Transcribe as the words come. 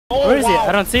Oh, where is he?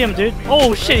 I don't see him, dude.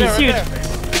 Oh shit, he's huge.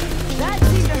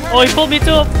 Oh, he pulled me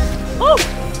to him. Oh!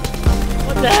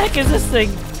 What the heck is this thing?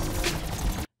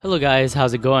 Hello guys,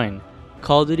 how's it going?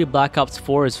 Call of Duty Black Ops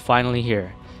 4 is finally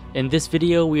here. In this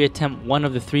video, we attempt one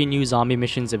of the 3 new zombie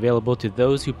missions available to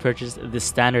those who purchased the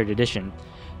standard edition.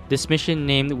 This mission,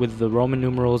 named with the Roman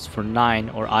numerals for 9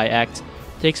 or IX,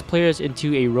 takes players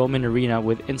into a Roman arena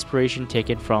with inspiration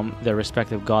taken from their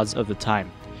respective gods of the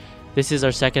time. This is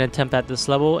our second attempt at this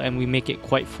level, and we make it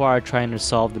quite far trying to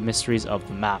solve the mysteries of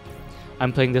the map.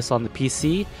 I'm playing this on the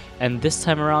PC, and this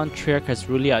time around Treyarch has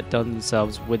really outdone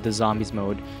themselves with the zombies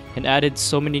mode and added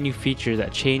so many new features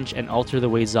that change and alter the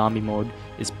way zombie mode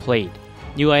is played.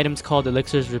 New items called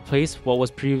elixirs replace what was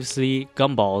previously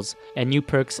gumballs, and new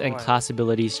perks and class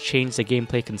abilities change the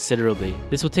gameplay considerably.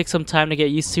 This will take some time to get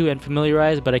used to and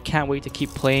familiarize, but I can't wait to keep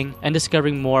playing and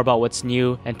discovering more about what's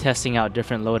new and testing out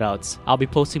different loadouts. I'll be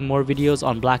posting more videos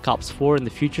on Black Ops 4 in the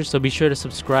future, so be sure to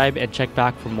subscribe and check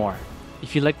back for more.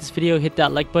 If you like this video, hit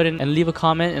that like button and leave a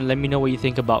comment and let me know what you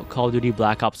think about Call of Duty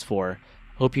Black Ops 4.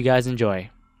 Hope you guys enjoy.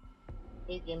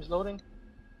 Okay, game's loading.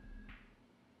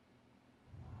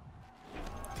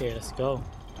 Okay, let's go.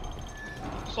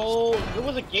 So there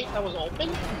was a gate that was open,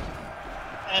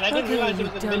 and I didn't realize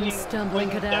it was a million stumbling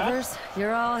cadavers.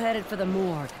 You're all headed for the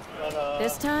morgue. But,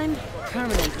 this time,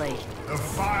 permanently. The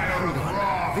fire of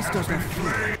wrath. This doesn't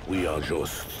feel. We are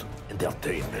just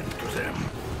entertainment to them.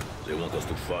 They want us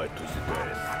to fight to the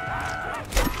death.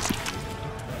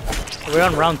 We're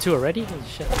on round 2 already? Holy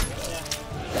shit.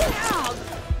 Oh,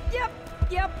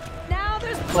 yep. Now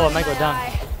there's Oh, I might go down.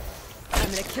 I'm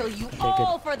gonna kill you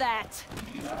all for that.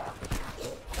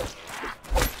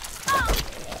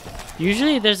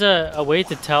 Usually there's a way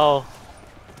to tell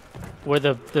where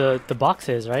the box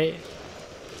is, right?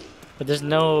 But there's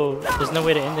no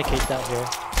way to indicate that here.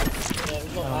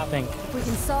 I don't think. We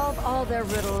can solve all their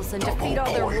riddles and defeat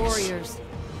all their warriors,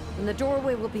 and the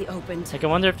doorway will be opened. Like, I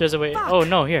wonder if there's a way. Oh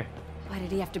no, here. Why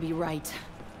did he have to be right?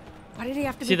 Why did he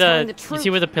have to See be telling the you truth? see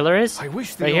where the pillar is? I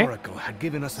wish the right here? Oracle had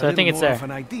given us So I think it's there. of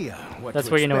an idea what That's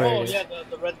to where you know where oh it is. yeah,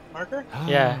 the red marker.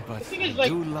 Yeah. But The thing is, like,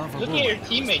 do love a looking at your woman.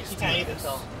 teammates, you can't even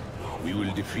tell. We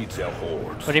will defeat their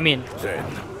hordes. What do you mean? Then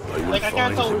I will Like, I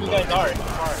can't find tell the where you guys one are. It's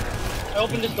hard. I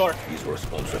opened this door. He's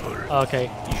responsible. Oh, okay.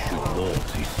 He should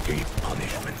not escape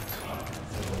punishment.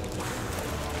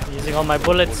 Using all my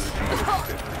bullets.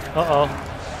 Uh-oh.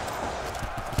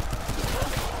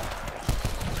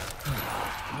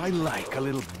 I like a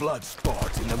little blood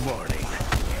sport in the morning.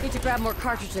 Need to grab more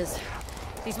cartridges.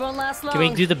 These won't last long. Can we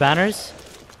do the banners?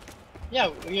 Yeah,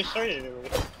 we started it already.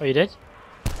 Oh, you did?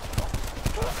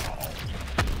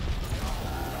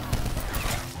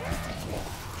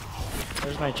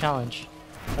 Where's my challenge?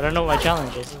 I don't know what my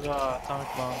challenge is. Atomic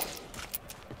bomb.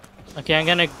 Okay, I'm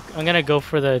gonna go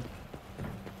for the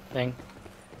thing.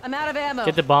 I'm out of ammo.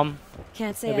 Get the bomb.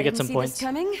 Can't say Maybe I get didn't some see points. this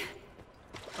coming.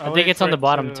 I think it's on the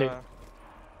bottom too.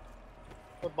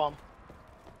 What bomb?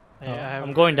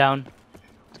 I'm going down.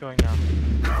 It's going down.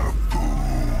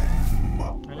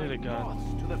 I need a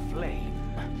gun. To the flame.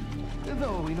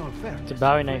 Though in all fairness, It's a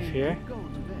Bowie knife here. go to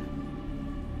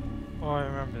them. Oh, I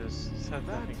remember this. It said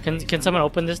that. Can someone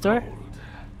open this door?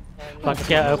 Fuck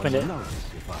yeah, I opened it. Notice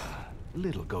if a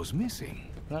little goes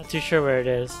missing. Not too sure where it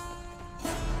is.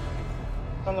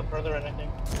 It's on the further end, I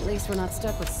think. At least we're not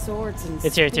stuck with swords and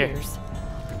It's here, it's here. spears.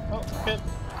 Oh, good.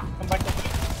 Come back to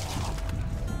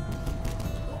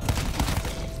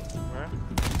Where?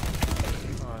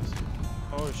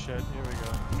 Oh shit, here we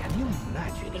go. Can you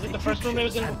imagine? Is it the if first room it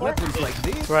was in Egyptians before? had weapons like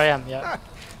this? That's where I am, yeah.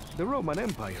 The Roman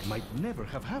Empire might never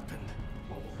have happened.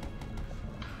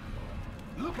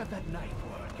 Look at that knife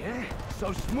work, eh?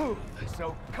 So smooth,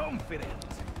 so confident.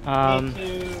 Need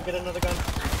to get another gun.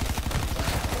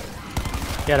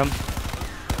 Get him.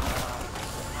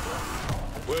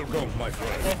 Welcome, my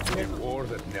friend. A war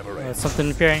that never ends.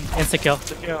 Something appearing. Insta kill.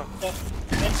 Yeah.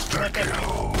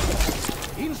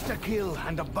 Insta kill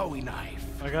and a Bowie knife.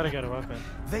 I gotta get a weapon.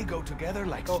 They go together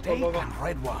like Go, steak go, go. and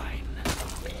red wine.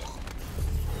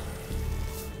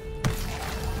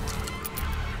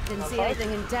 Didn't see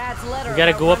anything in Dad's letter. We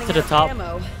gotta about go up running to the out of top.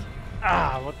 ammo.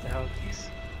 Ah, what the hell is this?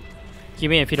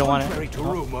 Give me if you don't want Contrary it. to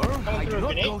rumor, I do through a not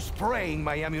grenade? go spraying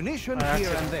my ammunition that's here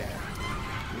it. and there.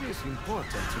 It is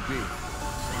important to be.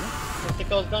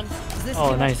 Tactical's gun. Is this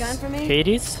Oh, too nice. much gun for me?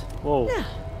 Hades? Whoa. No,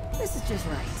 this is just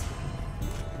right.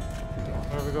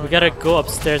 Where are we going? We gotta go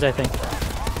upstairs, I think.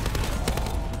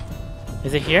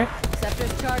 Is it here?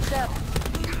 Scepter's charged up.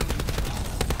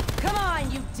 Come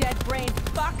on, you dead brain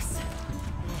fucks.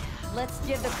 Let's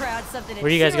give the crowd something to Where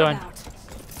are you guys cheer going? about.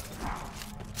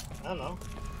 I don't know.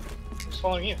 Just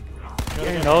following you.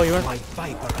 No, you weren't. My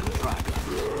viper and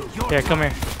dragon. Here, come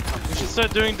here. We should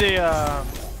start doing the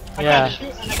I Yeah. can't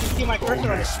shoot and I can see my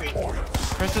cursor on the screen.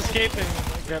 first escape and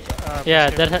get. Yeah,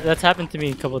 escape. that's happened to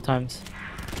me a couple of times.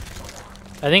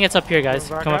 I think it's up here, guys.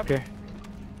 Going back Come up up? here.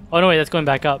 Oh no, wait, that's going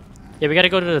back up. Yeah, we gotta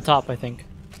go to the top, I think.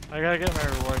 I gotta get my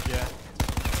reward. Yeah.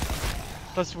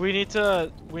 Plus, we need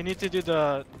to do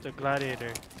the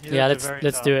gladiator. He's Yeah, at the very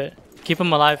let's top. do it. Keep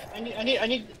him alive. I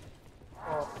need.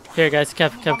 Oh, Here, guys,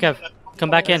 Kev, come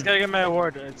back It's in. gotta get my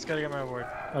award. It's gotta get my award.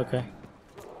 Okay.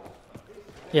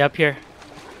 Yeah, up here.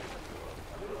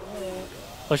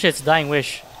 Oh shit, it's Dying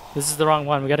Wish. This is the wrong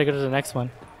one. We gotta go to the next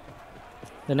one.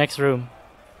 The next room.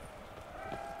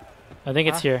 I think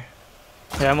it's here.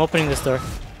 Here, I'm opening this door.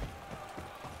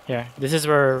 Here, this is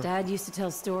where Dad used to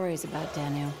tell stories about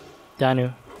Danu.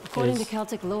 Danu According to is.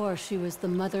 Celtic lore, she was the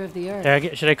mother of the earth.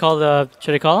 Here, should I call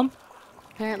him?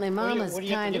 Apparently, What do you- Mama's what do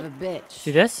you have kind to of a do? bitch.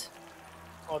 See this?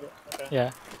 hold it. Okay.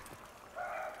 Yeah.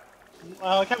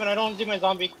 Kevin, I don't see my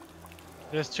zombie.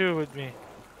 There's two with me.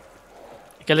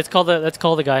 Okay, let's call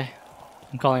the guy.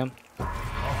 I'm calling him. A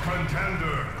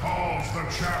contender calls the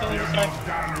champion of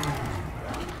Danu.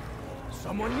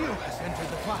 Someone new has entered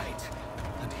the fight,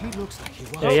 and he looks like he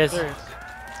wants. There he is. There he is.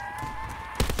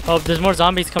 Oh, there's more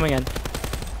zombies coming in.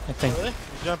 I think. Really?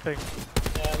 He's jumping.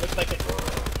 Yeah, looks like it.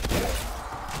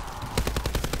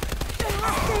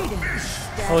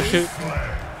 Oh shoot.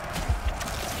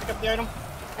 Pick up the item.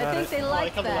 I think they Oh, I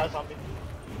like killed the last that. zombie.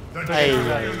 The Ay,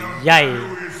 champion of yay.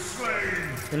 Danu is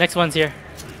slain. The next one's here.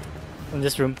 In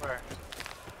this room.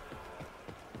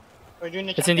 We're doing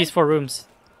the It's in these 4 rooms.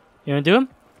 You wanna do him?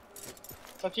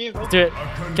 It's up to you. Go. Let's do it.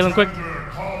 A Kill him quick. contender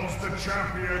calls the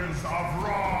champions of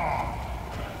Raw.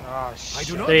 Oh I shit.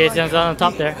 do not There he is, like he's on how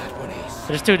top there. big that one is.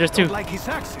 There's 2, there's 2. Don't like his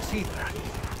axis either.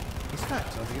 His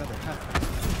facts are the other half.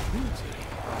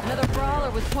 Another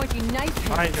brawler with pointy knife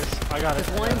Behind hands. us. I got it.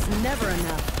 But one's never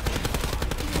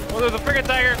enough. Oh, there's a friggin'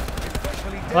 tiger.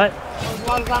 What? There's a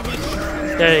lot of zombies.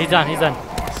 There, he's done,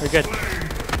 We're good.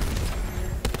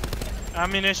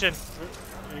 Ammunition.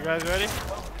 You guys ready?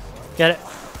 Get it.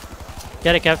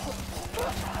 Get it, Kev.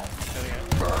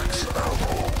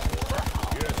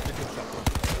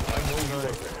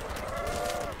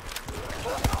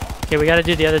 Okay, we gotta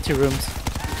do the other 2 rooms.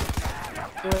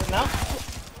 Do it now.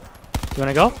 You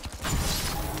wanna go?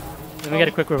 Let me get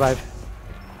a quick revive.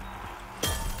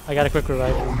 I got a quick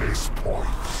revive.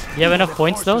 You have enough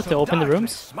points though to open the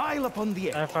rooms? Smile upon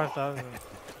the I have 5,000.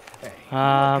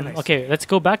 Okay, let's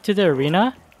go back to the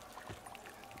arena.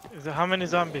 Is there, how many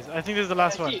zombies? I think this is the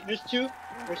last one. There's 2.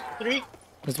 There's 3.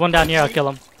 There's one down here, I'll kill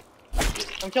him.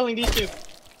 I'm killing these 2.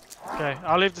 Okay,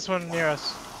 I'll leave this one near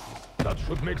us. That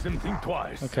should make them think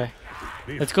twice. Okay.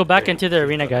 Let's go back into the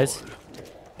arena, guys.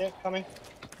 Okay, coming.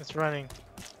 It's running.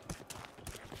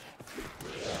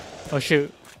 Oh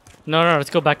shoot. No, let's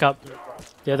go back up.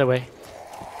 The other way.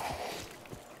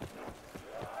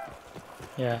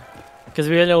 Yeah. Because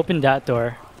we already opened that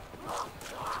door.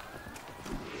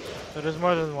 So there's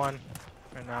more than one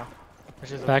right now.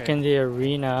 Which is Back okay. in the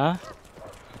arena.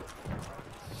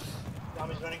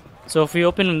 Zombies running. So if we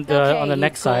open the Okay, on the you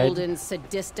next side, golden,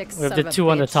 sadistic we have son the of a 2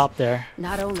 on the bitch. top there.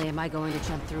 Not only am I going to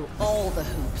jump through all the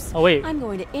hoops, Oh wait, I'm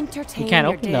going to entertain can't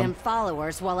your open damn them.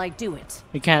 followers while I do it.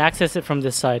 we can't access it from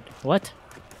this side. What?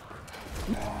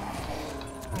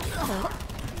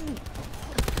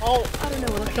 Oh, I don't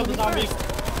know what I killed the zombie.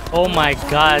 Oh my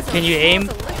god, can you aim?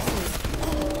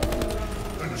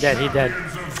 Dead, he dead.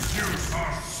 Champions of Zeus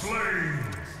are slain.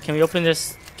 Can we open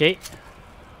this gate?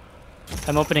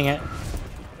 I'm opening it.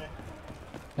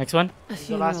 Next one? A the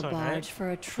funeral last one, barge right? for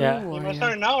a true Yeah. You want to warrior.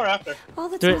 start it now or after? All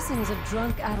that's Do it. missing is a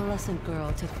drunk adolescent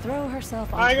girl to throw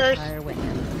herself onto Tigers. the fire with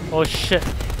him. Oh shit.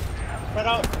 Spread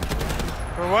out.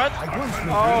 For what?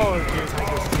 Oh,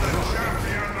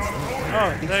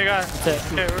 oh, there you go. That's it.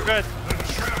 Okay, we're good.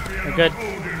 We're good.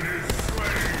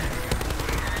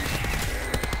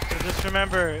 So just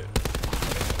remember,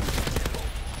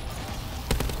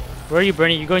 Where are you,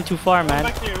 Bernie? You're going too far, man.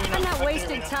 Back to the arena. I'm not Back to the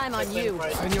wasting arena. time on Back to you. the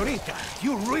prize. Senorita,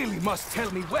 you really must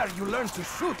tell me where you learned to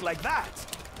shoot like that.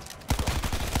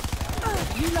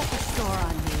 You left the store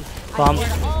on me. Bomb. I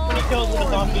did all 20 kills with a for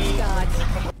zombie. these gods.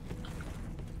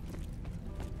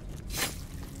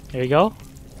 There you go.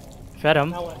 Fed him.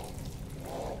 Now what?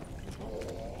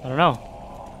 I don't know.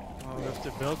 oh, we have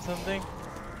to build something.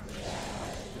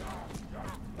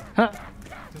 Huh.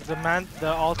 Is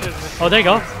the altar is missing. Oh, there you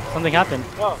go. Something happened.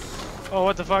 Oh,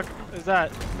 what the fuck is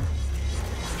that?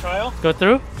 Trial? Go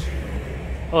through.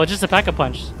 Oh, just a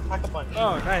pack-a-punch. Pack a punch.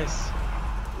 Oh, nice.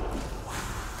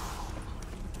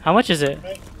 How much is it?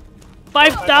 Right.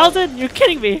 5,000? You're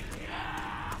kidding me.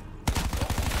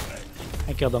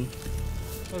 I killed him.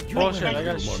 That's You bullshit. have I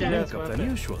got a more shit ass makeup than weapon.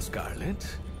 usual,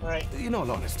 Scarlet. Alright. In all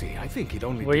honesty, I think it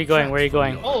only. Where are you going? Where are you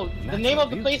detracts from going? your Oh, the name of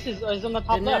the natural place is on the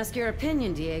top Didn't left. ask your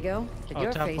opinion, Diego, but Oh,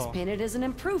 your temple. face painted is an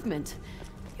improvement.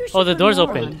 You Oh, the should door's put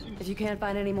more open. on. If you can't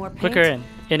find any more paint, Quicker in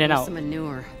and use out, some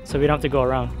manure. so we don't have to go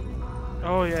around.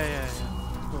 Oh yeah.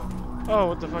 Cool. Oh,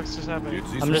 what the fuck's just happening?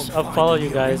 I'll follow you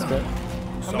guys, but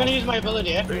I'm gonna use my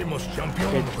ability, eh? Famous champion.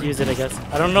 okay, use it, I guess.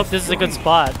 I don't know if this is a good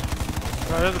spot.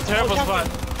 Oh, there's a terrible Oh, spot.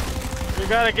 You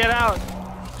gotta get out.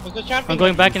 There's a champion. I'm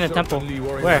going back in the temple. Certainly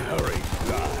were in a Where? hurry.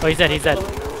 Oh, he's dead. He's dead.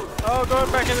 Oh,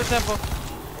 going back in the temple.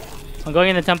 I'm going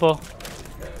in the temple.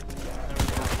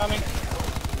 Coming.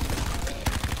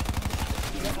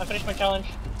 I finished my challenge.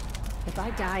 If I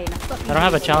die in a fucking I don't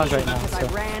have a challenge right now, because I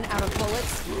so ran out of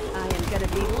bullets, I am gonna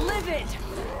be livid.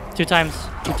 two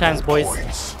times, boys.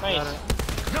 Nice.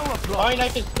 My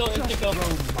knife is still insta-kill.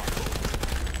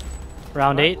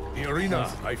 Round 8. The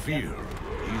arena, I fear,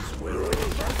 is well.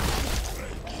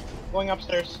 Going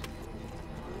upstairs.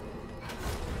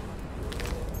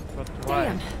 But why?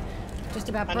 Damn. Just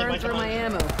about I need my burned through my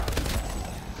ammo.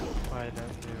 Why did I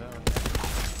do that one?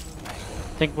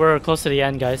 I think we're close to the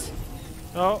end, guys.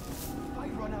 Oh, If I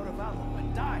run out of ammo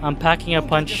and die, I'm packing a won't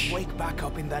I punch. just wake back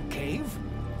up in that cave?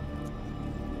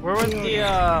 where was the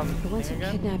The ones who thing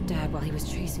again? kidnapped Dad while he was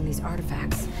chasing these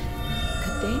artifacts.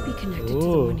 Could they be connected to the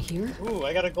Ooh. one here? Ooh,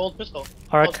 I got a gold pistol.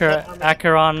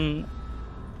 Acheron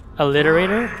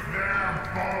Alliterator?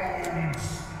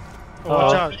 Oh,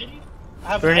 watch Uh-oh. out. I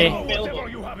have Bernie. an item available. Whatever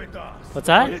you have it does. What's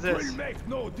that? What is It will this? make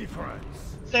no difference.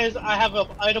 It says I have an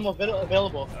item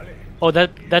available. Oh,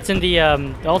 that's in the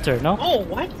altar, no? Oh,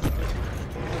 what?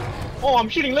 Oh, I'm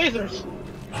shooting lasers.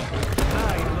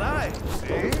 9 lives,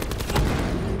 eh?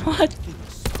 What?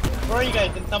 Where are you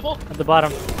guys? In temple? At the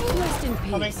bottom. Rest in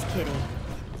Coming. peace, kitty.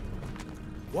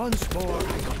 Once more,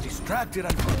 I got distracted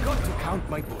and forgot to count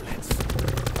my bullets.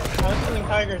 I was killing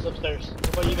tigers upstairs.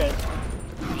 What about you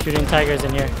guys? Shooting tigers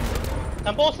in here.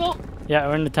 Temple still? Yeah,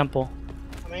 we're in the temple.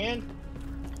 Coming in.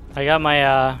 I got my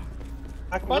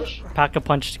Hack punch?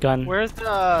 pack-a-punch gun. Where's the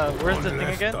thing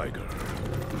Last again? tiger.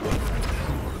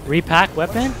 Repack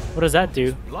weapon? What does that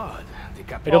do? Blood.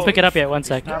 Wait, don't pick it up yet. One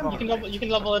sec. You can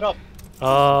level it up.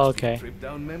 Oh, okay. Trip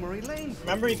down memory lane.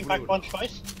 Remember, you can pack punch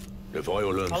twice. The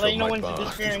violence I'll let of you know my when it's past is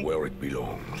disappearing. where it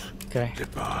belongs. Okay. The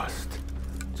past.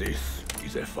 This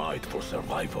is a fight for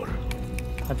survival.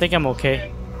 I think I'm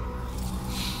okay.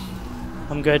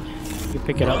 I'm good. You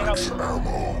pick it up. I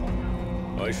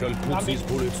shall put these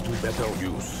bullets to better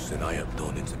use than I have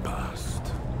done in the past.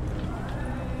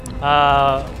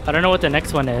 I don't know what the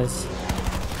next one is.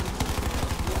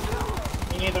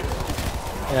 Me neither.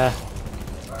 Yeah.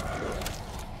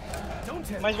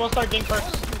 Might as well start getting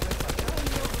perks.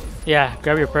 Yeah,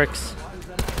 grab your perks.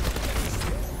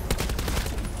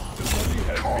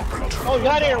 Oh, get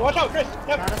out of here. Watch out, Chris.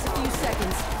 Yep. Got us a few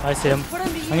seconds. I see him. Put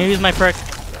him to I'm gonna use my perk.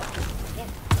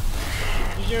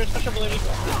 Use your special ability.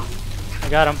 I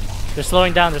got him. They're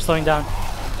slowing down. They're slowing down.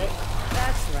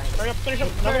 That's right. Hurry up, finish him.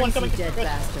 Another one Burns, coming. you dead Chris.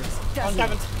 bastards. On Doesn't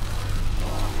Kevin.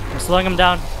 it? I'm slowing them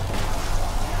down.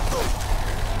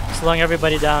 Slowing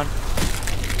everybody down.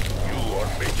 You are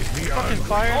making me Fucking angry.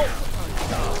 fire.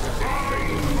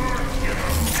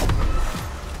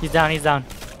 He's down. He's down.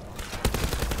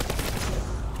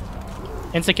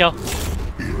 Insta kill.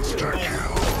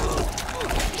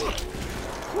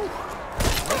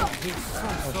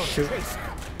 Oh shoot.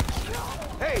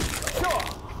 Hey,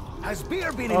 sure. Has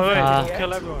beer been Oh wait, invented just yet?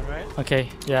 kill everyone, right? Okay.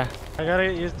 Yeah. I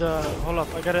gotta use the. Hold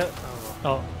up, I gotta.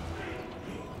 Oh.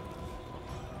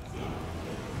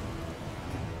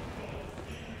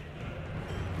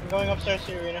 I'm going upstairs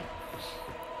to the arena.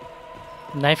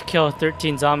 Knife kill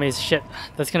 13 zombies. Shit.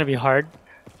 That's gonna be hard.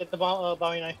 Get the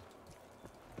bowie knife.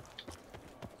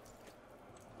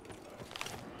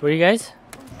 Where are you guys?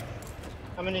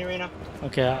 I'm in the arena.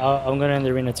 Okay. I'm going in the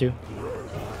arena too.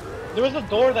 There was a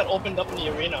door that opened up in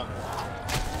the arena.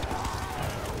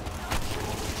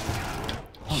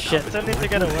 Oh shit. I still need to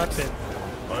get a weapon.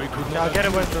 I could Yeah, I'll get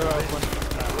it when the one.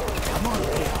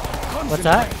 What's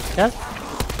that? Yes?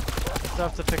 I still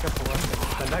have to pick up a weapon.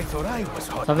 And I thought I was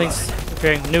hot. Something's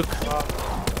appearing. Nuke.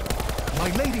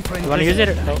 My lady friend. You wanna use it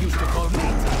or- Jessica no? used to call me.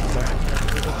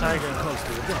 There's a tiger. Close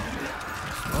to the door.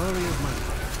 Story of my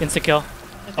life. Insta kill.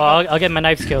 Oh, I'll get my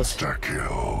knife skills. Get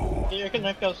your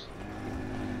knife kills.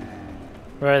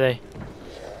 Where are they?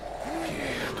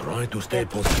 try to stay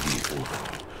positive. An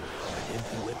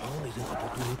empty weapon is an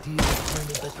opportunity to find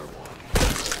a better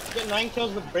one. Get 9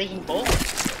 kills with brazen bolt.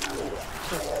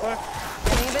 Fuck.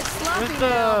 Getting a bit sloppy Where's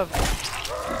now. the?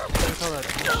 What do you call that?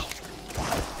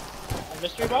 A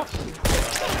mystery box.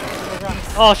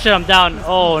 Oh shit, I'm down.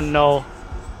 Oh no.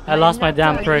 I lost my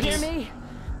damn Can you perks. hear me?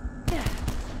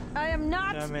 I am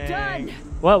not Damn done.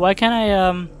 What? Why can't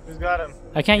I Who's got him?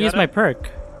 I can't You use got my him? perk.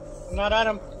 I'm not at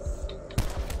him.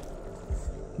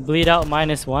 Bleed out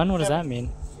 -1? What does that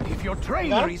mean? If your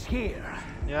trainer is here,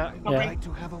 Yeah. I'd Yeah. like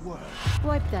to have a word.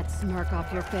 Wipe that smirk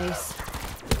off your face.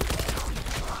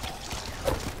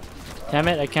 Damn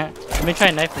it, I can't. Let me try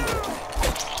and knife him.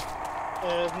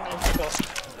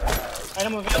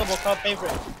 Item available, crowd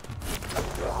favorite.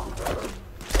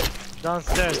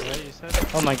 Downstairs, right? You said?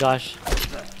 Oh my gosh.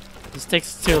 This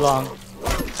takes too long.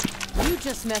 You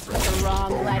just messed with the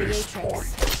wrong gladiatrix.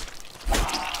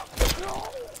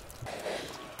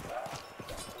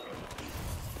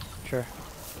 Sure.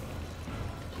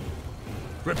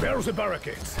 Prepare the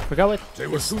barricades. Forgot what They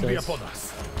will this soon be does. upon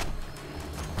us.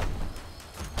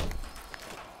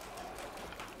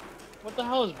 What the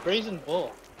hell is Brazen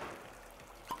Bull?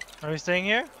 Are we staying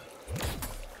here?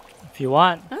 If you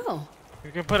want. Oh,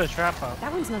 We can put a trap up.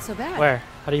 that one's not so bad. Where?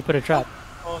 How do you put a trap?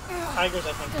 Oh, tigers,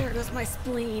 I think. There goes my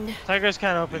spleen. Tigers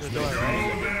can't open the door,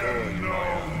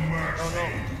 right?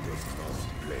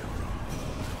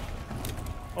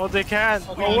 Oh, they can.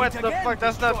 Okay. Oh, what the fuck?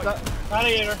 That's not. That.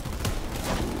 Gladiator.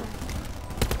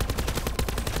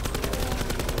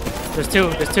 There's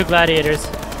two gladiators.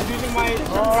 Using my.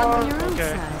 On your own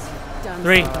okay. size, you dumb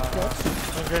 3. son of a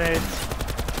bitch. No grenades.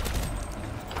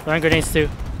 Throwing grenades too.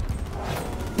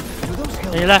 Do those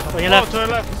help? On your left, on your Oh, left. to the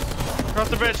left. Cross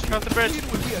the bridge. Cross the bridge.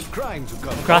 It would be a crime to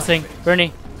come. Crossing.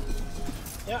 Bernie.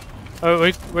 Yeah. Oh,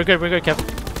 we're good, Kev.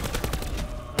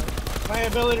 My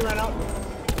ability ran out.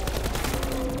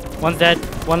 One's dead,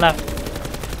 one left.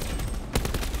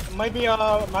 It might be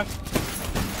max.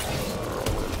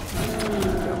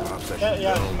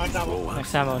 Yeah, max ammo.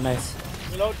 Max ammo, nice.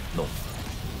 Reload. No.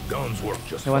 Guns work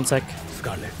just Hey, one sec.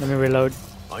 Scarlet, Let me reload.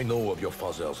 I know of your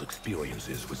father's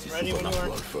experiences with the Ready when you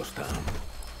supernatural are. firsthand.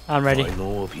 I'm ready. I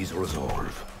know of his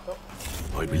resolve.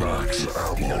 I believe he is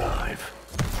still alive.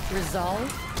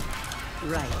 Resolve?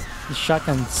 Right. The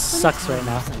shotgun sucks right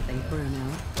now. Something,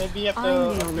 Bruno. Maybe you have I'm the to.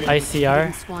 only upgrade. one who ICR.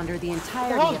 didn't squander the Oh,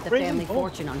 entirety of the Brazen family Bull.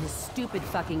 fortune on his stupid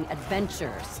fucking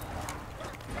adventures.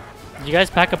 Did you guys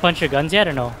pack a bunch of guns yet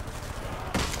or no?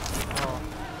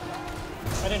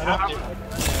 I didn't have to.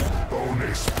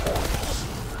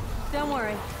 Don't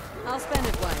worry, I'll spend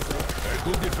it wisely. A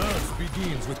good defense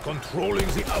begins with controlling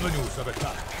the avenues of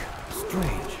attack.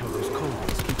 Strange how those cold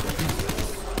keep their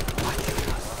distance. Watching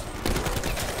us.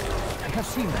 I have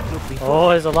seen that look before. Oh,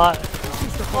 there's a lot.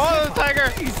 Oh, the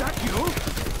tiger. Is that you?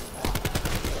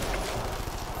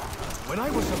 When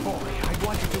I was a boy, I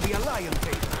wanted to be a lion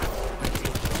tamer.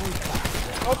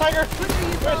 Oh, tiger! Quicker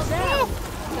you fall down,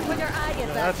 the quicker I get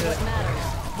back to That's what it. matters.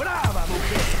 Brava,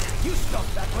 mujer! You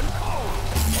stopped that one. Oh!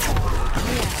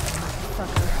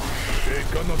 Fucker. They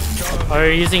cannot stand. Are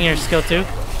you using your skill too?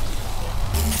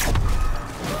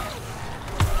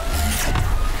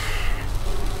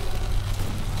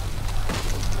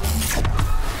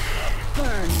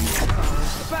 Burn,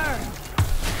 motherfucker, burn!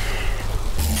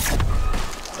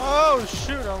 Oh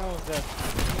shoot! I'm almost dead.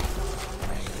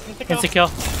 Insta kill.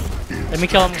 Let me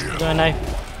kill him with a knife.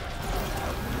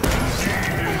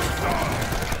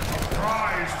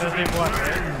 Let's leave one,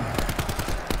 right?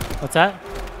 What's that?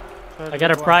 I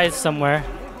got a prize somewhere.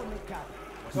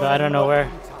 But I don't know where.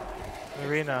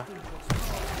 Arena.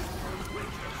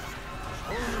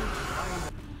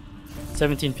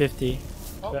 1750.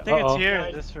 Oh, I think it's Uh-oh. here.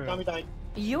 died. This room. Tommy died.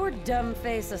 Your dumb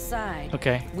face aside,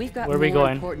 Okay. we've got Where are we more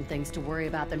going? important things to worry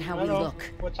about than how I we don't know. look.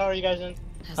 What tower are you guys in?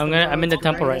 Has I'm in the world's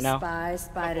temple right greatest now. Spy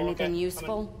spied Oh, anything okay.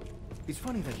 useful? It's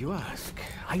funny that you ask.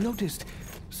 I noticed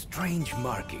strange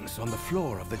markings on the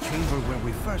floor of the chamber where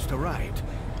we first arrived.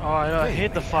 Oh, I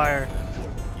hate the fire.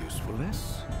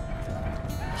 Usefulness?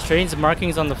 Strange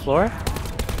markings on the floor?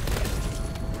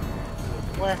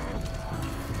 Where?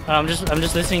 I'm just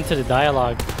listening to the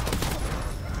dialogue.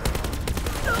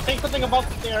 I think something about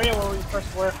the area where we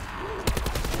first were.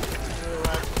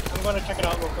 I'm gonna check it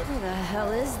out real quick. Who the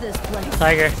hell is this place?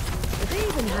 Tiger. Did they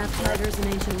even have tigers in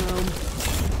ancient Rome?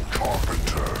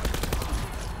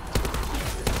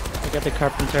 I got the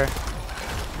carpenter.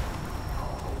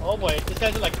 Oh boy, this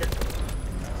guy's electric.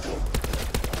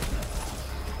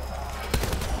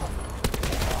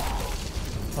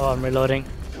 Oh, I'm reloading.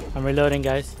 I'm reloading,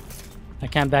 guys. I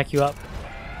can't back you up.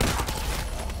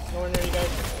 Nowhere near you guys.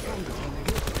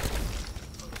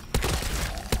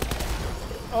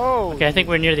 Oh. Okay, I think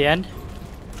we're near the end.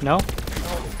 No?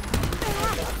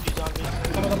 Few zombies.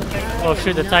 Coming up the tank. Oh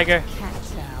shoot, the tiger. Cat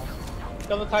chow.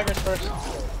 Kill the tigers first.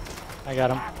 I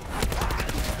got him.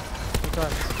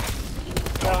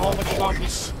 Got a whole bunch of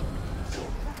zombies.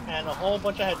 And a whole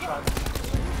bunch of headshots.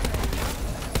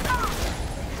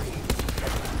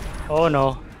 Oh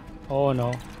no. Oh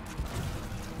no.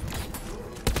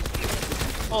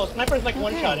 Oh, sniper's like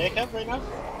one shot, eh, Kev, right now?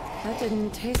 That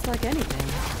didn't taste like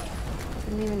anything.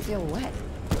 Didn't even feel wet.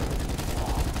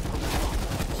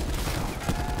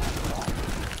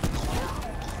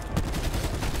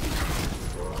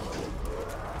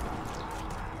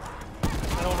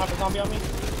 I don't have a zombie on me.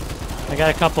 I got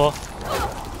a couple.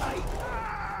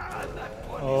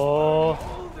 Oh.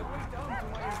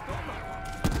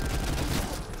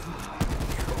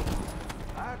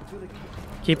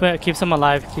 Keep some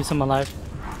alive. Keep some alive.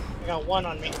 I got one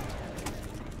on me.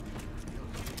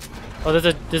 Oh,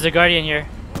 there's a guardian here.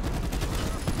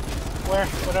 Where?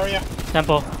 What area?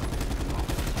 Temple.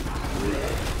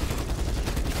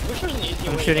 Wish there was an easy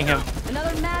I'm way shooting there. him.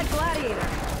 Another mad gladiator.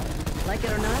 Like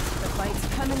it or not, the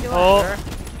fight's coming to Oh. us.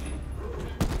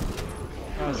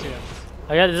 Oh, see ya.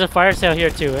 Oh yeah, there's a fire sale here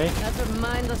too, eh? That's what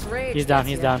mindless rage. He's down. gets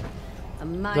He's ya. down. A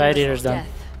mindless Gladiator's down. death.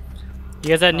 You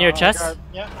guys at near I chest? got-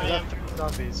 Yeah, I I got am. 3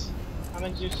 zombies. I'm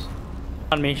in juice.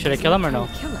 On me. Should I kill him or no?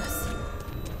 Trying to kill us.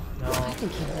 No. I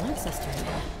think he wants us to.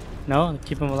 No?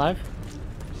 Keep him alive?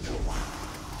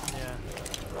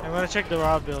 Yeah. I'm gonna check the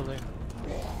raw building.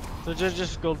 So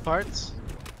just gold parts?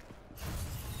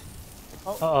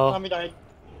 Oh, Uh-oh. zombie died.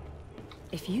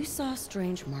 If you saw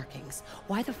strange markings,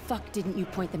 why the fuck didn't you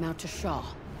point them out to Shaw?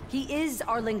 He is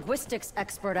our linguistics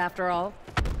expert after all.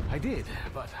 I did,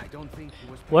 but I don't think he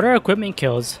was. What are equipment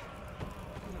kills?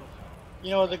 You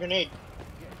know, the grenade.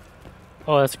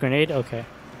 Oh, that's a grenade? Okay.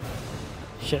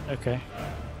 Shit, okay.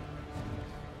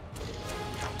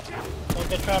 Don't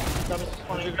get trapped. Zombies Where'd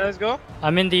spawning. you guys go?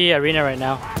 I'm in the arena right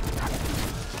now.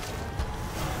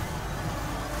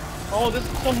 Oh, this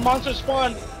is some monster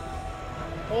spawn.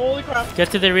 Holy crap. Get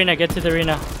to the arena, get to the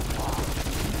arena.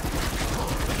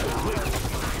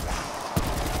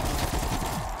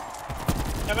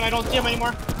 Kevin, I don't see him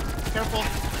anymore. Careful.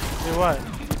 Do what?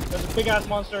 There's a big ass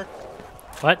monster.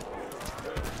 What?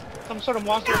 Some sort of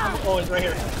monster. Oh, he's right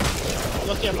here.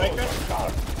 You'll see him, right, Chris?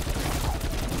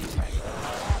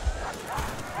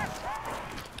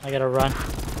 I gotta run.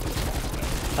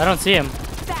 I don't see him.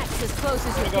 That's as close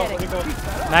as Where'd he you're go? Where'd he getting.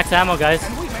 go? Max ammo, guys.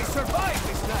 We may survive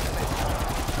this last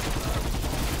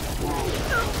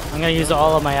I'm gonna use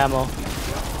all of my ammo.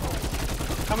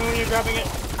 Tell me when you're grabbing it.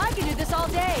 I can do this all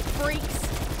day, freaks.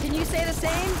 Can you say the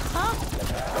same? Huh?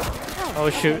 Oh,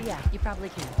 shoot. Yeah, you probably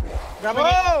can. Grabbing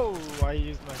it. Whoa! I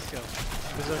used my skill.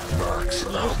 Berserker.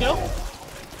 Did you skill?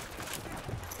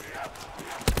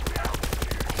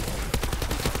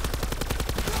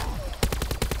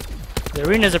 The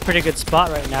arena's a pretty good spot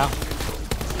right now.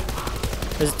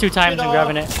 There's 2 times I'm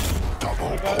grabbing it.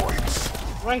 Double points.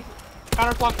 Run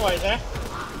counterclockwise, eh?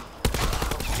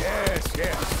 Yes,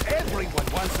 yes. Everyone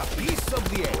wants a piece of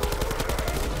the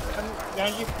egg.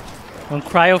 Behind you. I'm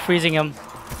cryo freezing him,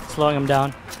 slowing him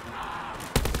down.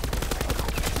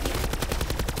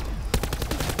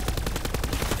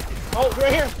 Oh,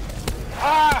 right here.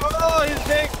 Ah! Oh, he's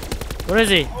big! Where is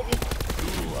he?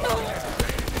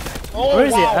 Oh, Where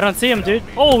is he? wow. I don't see him, dude.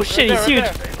 Oh shit, he's huge.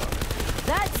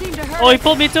 That seemed to hurt. Oh, he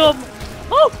pulled me to him.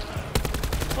 Oh!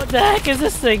 What the heck is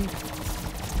this thing?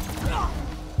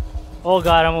 Oh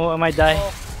god, I might die.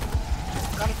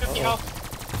 Down to 50 health.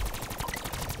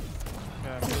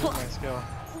 Yeah, I'm using my skill.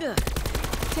 Ugh.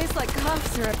 Tastes like cough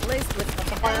syrup laced with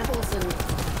fire. apples and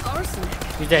arsenic.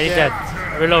 He's dead, he's dead.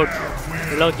 Reload.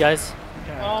 Reload, guys.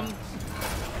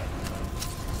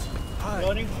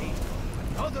 Loading.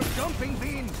 Another jumping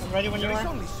bean. I'm ready when you There's are.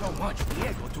 only so much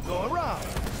Diego to go around.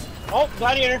 Oh,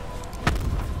 gladiator.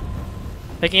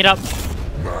 Picking it up.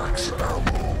 Max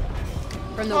ammo.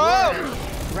 From the word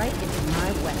right into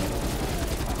my weapon.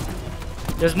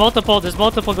 There's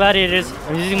multiple gladiators.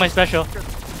 I'm using my special.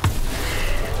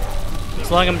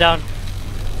 Slowing him down.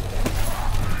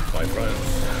 My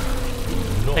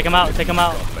friends. Take him out, take him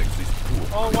out.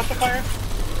 Oh, watch the fire.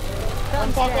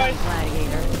 Thumbs down, clockwise.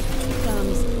 gladiator.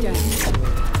 Thumbs down.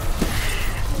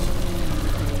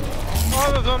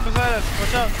 Oh, there's one beside us.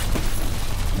 Watch out.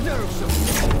 Nerves of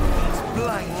these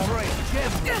blind brain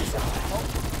gems.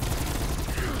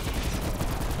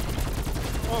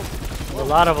 There's a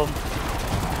lot of them.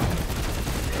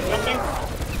 Jumping.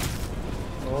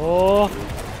 Oh.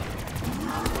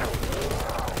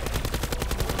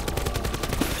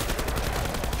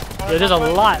 Dude, there's a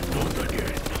lot. Not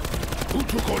again. Who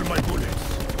took all my bullets?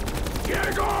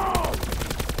 Diego!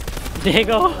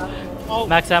 Diego. Oh,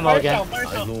 Max ammo fire again. cell, fire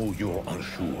I cell. know you're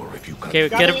unsure if you can.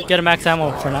 Okay, get a max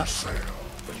ammo for now.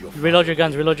 Reload your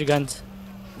guns, reload your guns.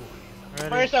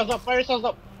 Fire cells up, fire cells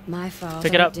up. My father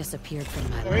Pick it up. disappeared from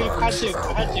my I already life. had to,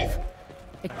 I had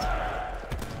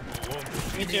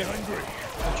to. Me too.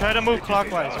 Try to move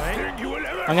clockwise, right?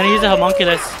 I'm gonna use the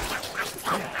homunculus.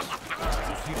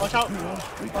 Watch out.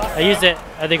 I used it.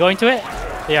 Are they going to it?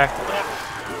 They are.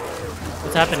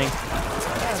 What's happening?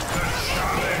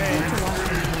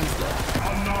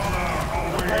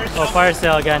 Oh, fire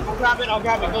sale again. I'll grab it.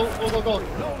 Go.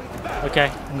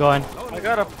 Okay, I'm going. I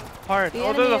got a part.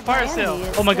 Oh, there's a fire sale.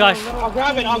 Oh my gosh. I'll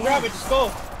grab it. Just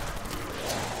go.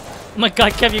 Oh my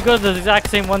god, Kev, you go to the exact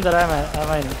same one that I'm at.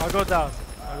 I'll go down.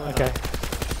 Okay.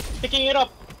 Picking it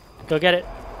up. Go get it.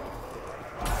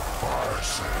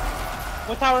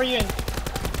 What tower are you in?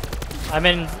 I'm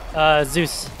in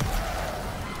Zeus.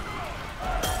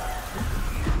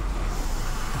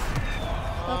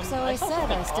 Folks always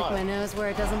said I stick my nose where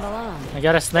it doesn't belong. I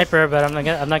got a sniper, but I'm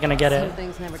not gonna get Some it.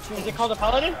 things never change. Is it called a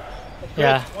paladin?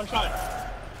 Yeah. One shot.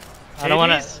 I don't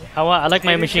wanna. I like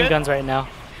my Hades machine good? guns right now.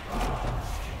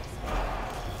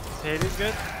 Hades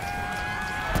good?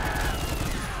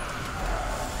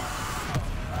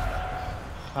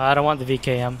 I don't want the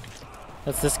VKM.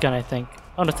 That's this gun, I think.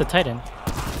 Oh, no, it's a Titan.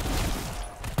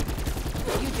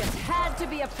 You just had to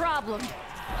be a problem.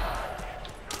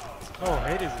 Oh,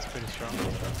 Hades is pretty strong.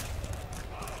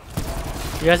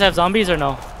 You guys have zombies or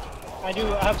no? I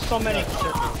do. I have so many.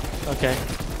 Okay.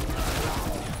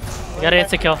 I got an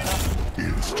insta-kill.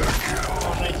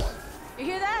 Oh, nice. You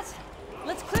hear that?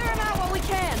 Let's clear them out while we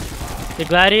can. The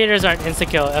gladiators aren't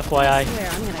insta-kill, FYI. Swear,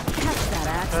 I'm gonna catch that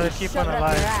axe Try to and keep shove one it up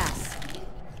alive. your ass.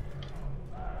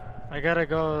 I gotta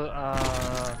go,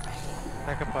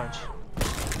 pack a punch.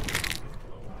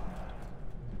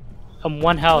 I'm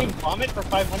one health. Clean vomit for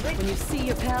 500? When you see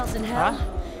your pals in hell,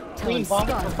 tell Clean them vomit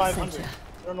Scarlet for sent 500. ya.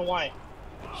 I don't know why.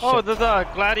 Oh, there's a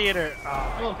gladiator.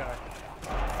 Oh my god.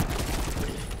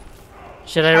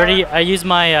 Shit, I used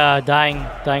my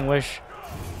dying wish.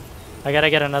 I gotta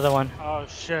get another one. Oh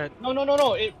shit. No.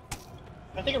 I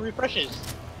think it refreshes.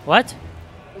 What?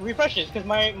 It refreshes because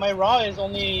my raw is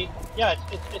only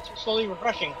it's slowly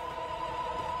refreshing.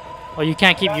 Oh, you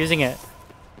can't keep using it.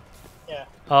 Yeah.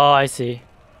 Oh, I see.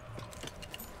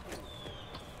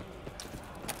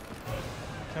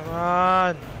 Come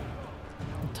on.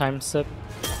 Time sip.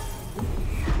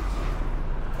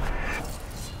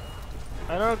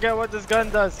 I don't get what this gun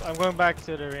does. I'm going back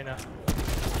to the arena.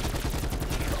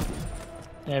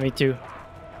 Yeah, me too.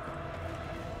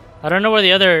 I don't know where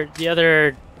the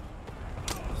other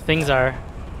things are,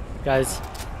 guys.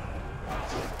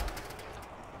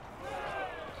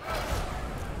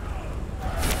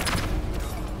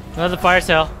 Another fire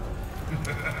sale.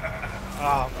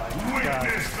 Oh my god.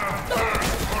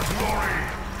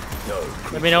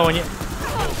 Let me know when you.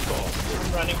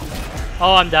 I'm running.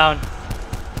 Oh, I'm down.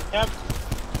 Yep.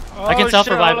 I can Oh,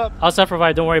 self-revive. shit, hold up. I'll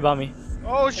self-revive. Don't worry about me.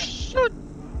 Oh shit.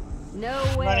 No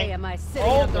way Running. am I sitting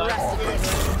up the rest of this.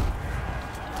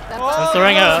 That I'm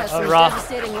throwing has a some raw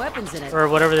devastating weapons in it. or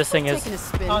whatever this thing is. Taking a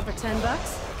spin for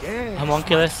 $10. Yes,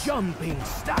 Homunculus. jumping,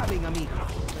 stabbing, amigo.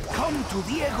 Come to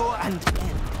Diego and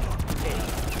end.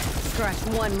 Scratch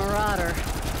one marauder.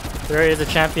 There is a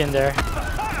champion there.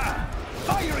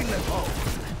 Firing the bow.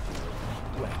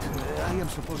 Wait, I am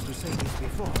supposed to say this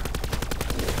before.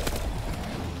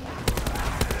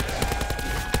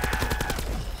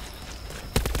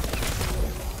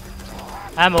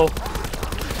 Ammo.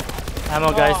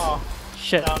 Ammo, guys. Oh,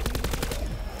 Shit. down.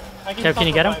 Kev, can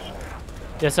you get him?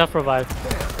 Yeah, self-revive.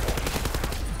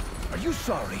 Are you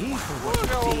sorry for I what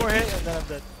got one you more did? hit and then I'm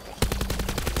dead.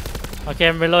 Okay,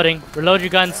 I'm reloading. Reload your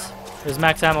guns. There's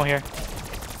max ammo here.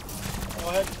 Go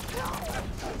ahead.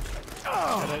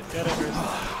 Get it, Chris.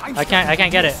 I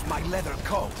can't get it. My leather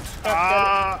coat. Okay,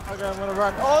 I'm gonna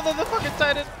run. Oh, there's a fucking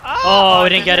Titan. Oh, we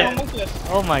didn't get it. Homunculus.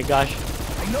 Oh my gosh.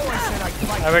 I know I said I'd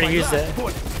fight I already to my used last it.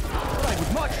 bullet, but I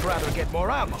would much rather get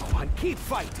more ammo and keep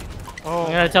fighting. Oh,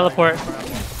 I'm gonna teleport.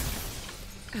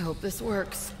 I hope this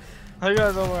works. I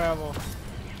got no more ammo.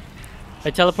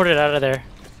 I teleported out of there.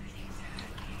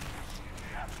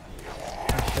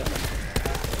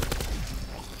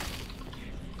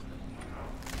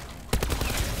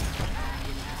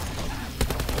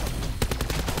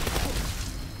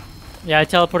 Yeah, I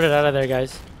teleported out of there,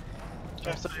 guys.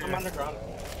 Okay, I'm underground.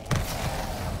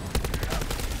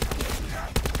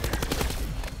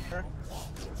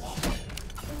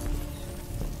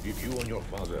 If you and your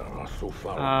father are so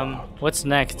far apart, What's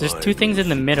next? There's two things in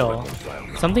the middle.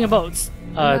 Something about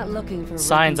I'm not looking for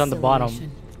signs on the bottom.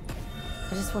 reconciliation.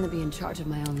 I just want to be in charge of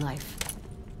my own life.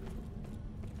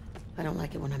 I don't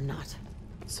like it when I'm not.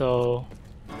 So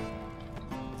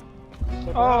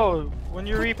Oh, when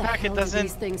you What the repack, hell it do doesn't.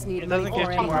 these things need It doesn't money give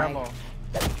for you more anyway? ammo.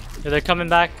 yeah, they're coming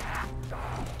back.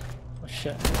 Oh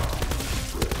shit!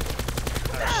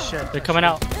 Shit. They're coming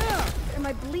out. Am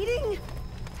I bleeding?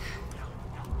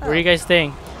 Where are you guys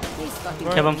staying? These fucking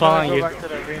Kev, I'm following Go you. back to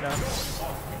the arena. If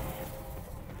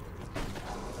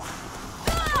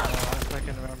I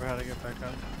can remember how to get back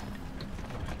up.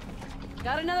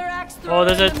 Got another axe Oh, thrower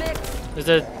there's in a the mix. there's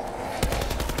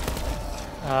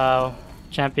a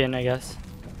champion, I guess.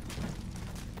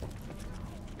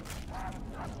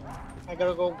 I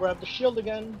gotta go grab the shield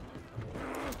again.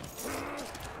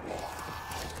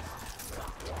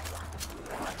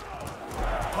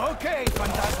 Okay,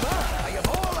 Phantasma, I am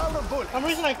all out of bullets. For some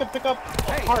reason I could pick up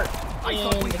a Hey, part I in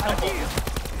thought we the had a temple. deal.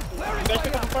 Where You is guys my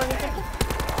pick up a part in the temple?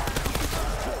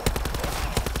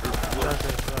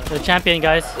 The champion,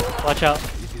 guys. Watch out.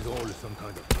 This is all some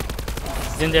kind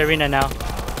of... He's in the arena now.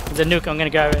 There's a nuke. I'm gonna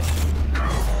grab it.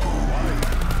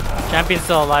 Champion's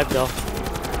still alive though.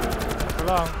 For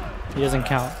long. He doesn't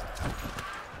count.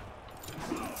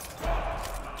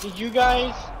 Did you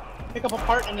guys pick up a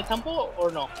part in the temple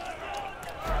or no?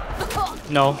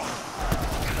 No.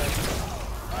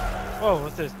 Whoa,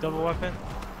 what's this? Double weapon?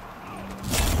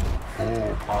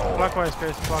 Clockwise,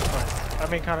 Chris. Clockwise. I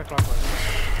mean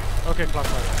counterclockwise. Okay,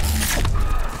 clockwise.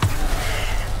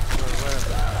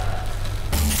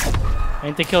 I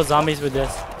need to kill zombies with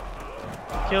this.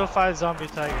 Kill 5 zombie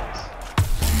tigers.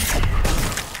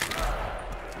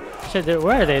 Shit,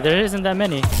 where are they? There isn't that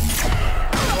many.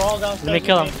 We're all downstairs. Let me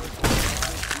kill him.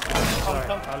 Sorry,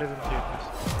 come. I'll leave them to you,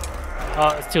 Chris.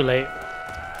 Oh, it's too late.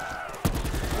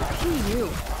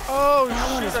 Oh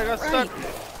shit, I got stuck.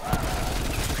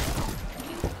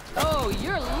 Oh,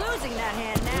 you're losing that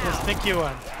hand The now. stinky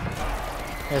one.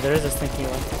 Yeah, there is a stinky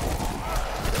one.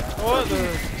 Oh, the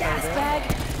Gas tiger. bag.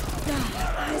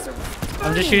 Eyes are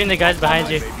I'm just shooting the guys behind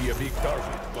you. May be a big target,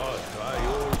 but I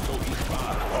also eat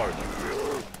bad hard.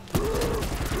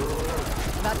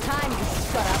 about time you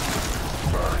shut up.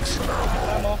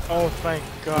 Ammo. Oh, thank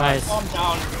God. Nice. Calm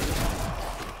down.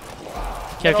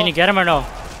 Kev, can you get him or no?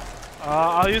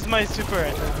 I'll use my super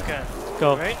and then you can.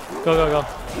 Go. Right? Go, go, go.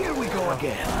 Here we go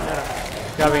again.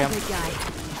 Grabbing him. Big guy.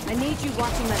 I need you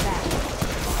watching my back.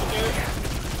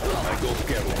 I go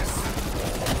careless.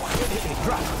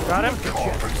 Got him?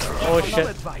 Oh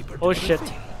shit. Oh shit.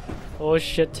 Oh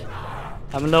shit.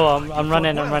 I'm low. I'm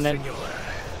running. I'm running.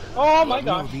 Oh my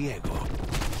gosh. Diego.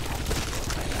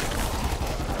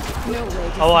 No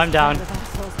way. Oh, I'm down.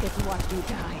 Assholes get to watch you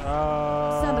die.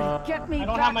 Uh, Somebody get me I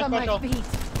don't have back my on my special. feet.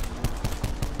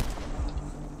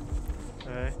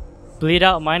 okay. Bleed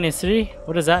out -3?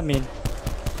 What does that mean?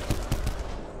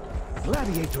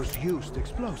 Gladiators used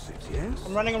explosives, yes?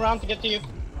 I'm running around to get to you.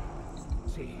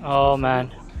 See, Oh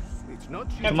man. it's not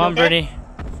Come you on, okay? Bernie.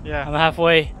 Yeah. I'm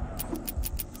halfway.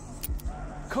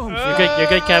 Come, You're good. You're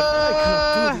good, Kev. I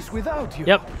cannot do this without you.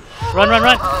 Yep. Run, run,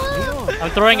 run. Leon, I'm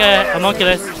throwing a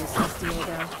homunculus. Diego.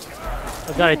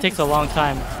 Oh god, it takes a long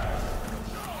time.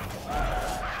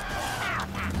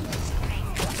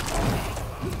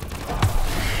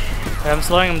 Okay, I'm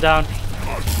slowing him down.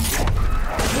 Can't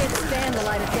stand the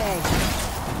light of day.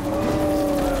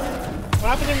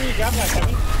 What happens when you grab that,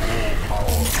 Kevin?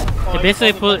 Oh, It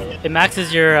basically probably it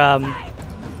maxes your Yeah, your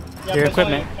but so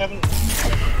equipment. you haven't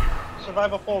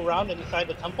survive a full round inside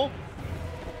the temple?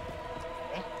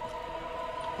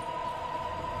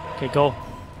 Okay, go.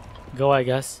 Go, I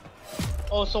guess.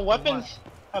 Oh, so weapons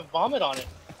have vomit on it.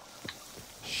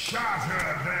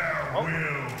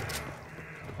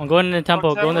 I'm going in the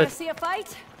temple. Go in Want the. to see a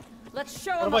fight? Let's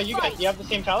show What them about a you fight. guys? Do you have the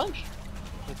same challenge?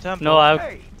 The temple. No, I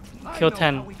hey, I killed know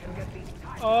 10. how we can get these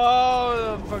tigers.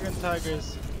 Oh, the fucking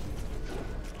tigers.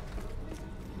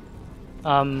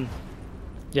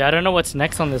 Yeah, I don't know what's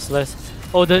next on this list.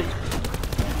 Oh, the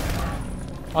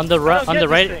on the don't on get the this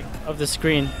right thing. of the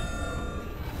screen.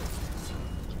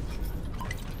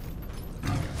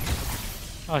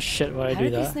 Oh shit! Why How I do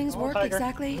did these that? things work tiger.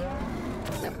 exactly?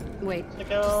 No, wait.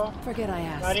 Sicko, Forget I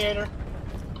asked. gladiator.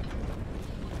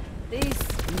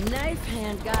 These knife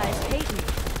hand guys hate me.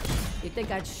 You'd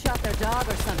think I'd shot their dog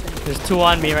or something. There's 2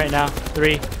 on me right now.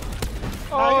 3.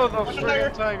 Oh, the Tiger.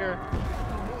 friggin' tiger.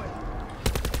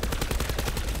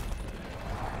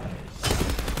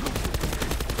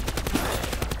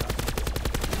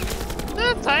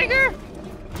 The tiger?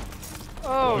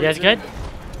 Oh, You guys good?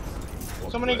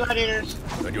 So many gladiators.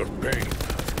 And your pain.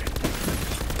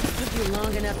 Took you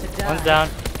long enough to die. One's down.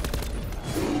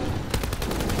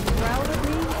 Proud of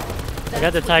me? I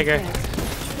got the tiger.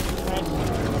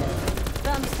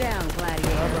 Thumbs down,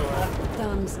 gladiator.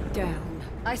 Thumbs down.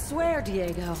 I swear,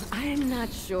 Diego, I'm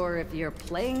not sure if you're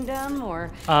playing dumb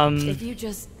or if you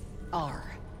just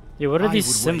are. Yeah, what are I these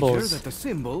would symbols? wager that the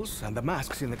symbols and the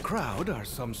masks in the crowd are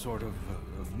some sort of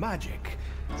magic.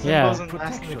 Yeah. Symbols and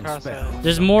masks in the Protection crosshair. spell.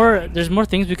 There's more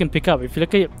things we can pick up.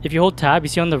 If you hold tab, you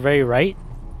see on the very right.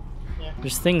 Yeah.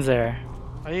 There's things there.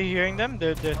 Are you hearing them?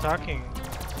 They're talking.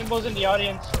 Symbols in the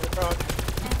audience, in the crowd.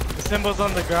 The symbols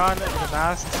on the ground and the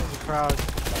masks in the crowd.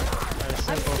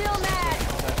 I'm still mad.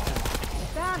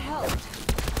 That helped.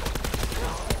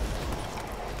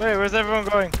 Wait, where's everyone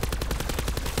going?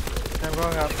 I'm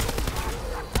going up.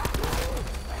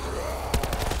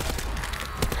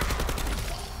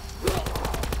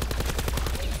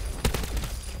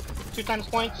 Two times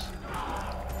points.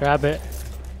 Grab it.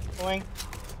 Going.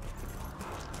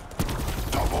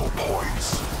 Double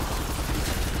points.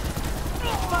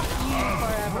 Fuck you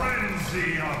forever.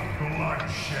 Frenzy of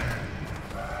bloodshed.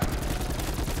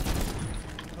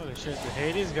 Holy shit, the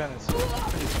Hades gun is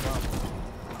pretty strong.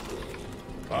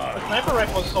 The sniper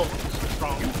rifle is so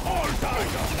strong.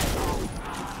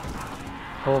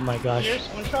 Oh my gosh. Here's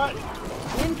one shot.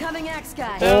 Incoming axe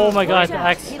guy. Oh my god, Watch the out.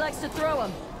 axe. He likes to throw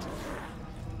him.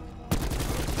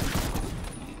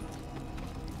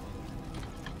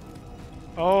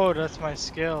 Oh, that's my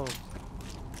skill.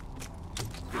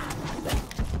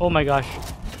 Oh my gosh.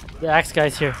 The axe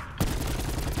guy's here.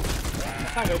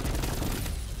 Not good.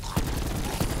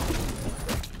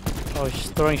 Oh,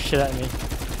 she's throwing shit at me.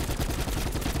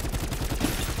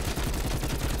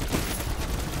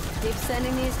 Keep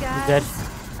sending these guys. Dead.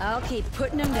 I'll keep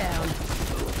putting them down.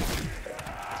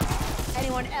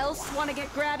 Anyone else want to get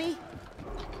grabby?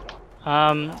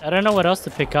 I don't know what else to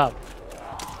pick up.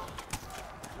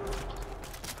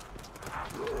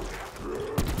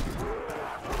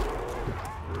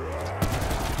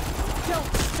 Don't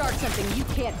start something you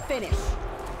can't finish.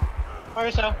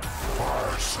 Alright, so.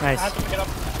 I Nice. have to pick it up.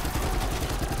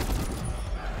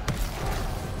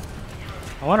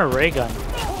 I want a ray gun.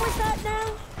 What was that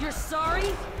now? You're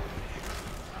sorry?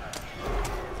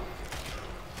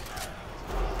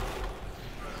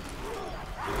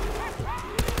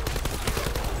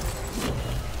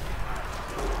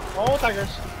 Oh, tigers.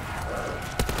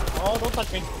 Oh, don't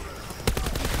touch me.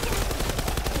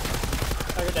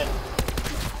 Tiger dead.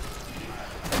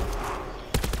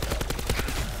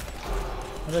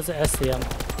 What is the SCM?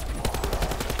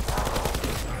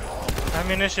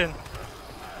 Ammunition.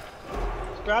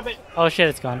 Let's grab it. Oh shit,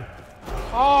 it's gone.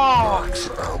 Oh! Max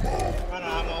ammo. Run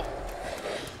out of ammo.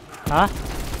 Huh?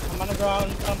 I'm on the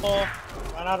ground, tumble.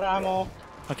 Run out of ammo.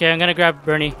 Okay, I'm gonna grab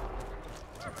Bernie.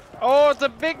 Oh, it's a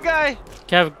big guy!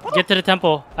 Kev, get to the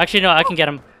temple. Actually, no, I can get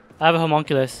him. I have a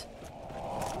homunculus.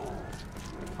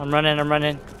 I'm running, I'm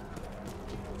running.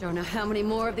 Don't know how many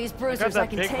more of these I got bruisers I that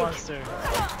can big take. monster.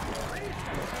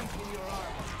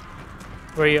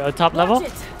 Where are you? At top level?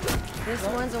 Watch it. This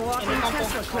one's a In walking the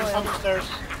Tesla temple. coil. Upstairs.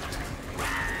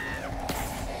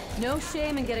 No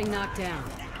shame in getting knocked down.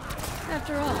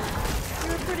 After all,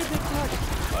 you're a pretty good target.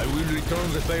 I will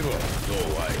return the favor,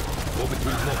 though I hope it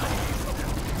will not.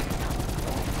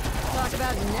 Talk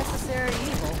about necessary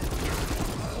evil.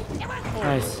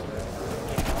 Nice.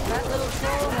 That little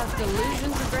troll has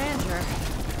delusions of grandeur.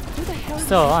 Who the hell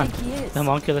Still does on. he think he is? The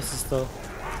homunculus is still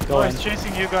Oh, going. he's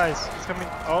chasing you guys. It's coming.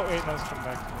 Oh, wait, no, it's coming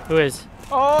back. Who is?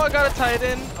 Oh, I got a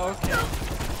Titan. Okay.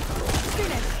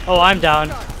 Oh, I'm down.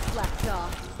 Blackjaw.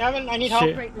 Kevin, I need help.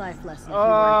 Shit. Great life lesson. if you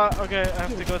weren't Okay, I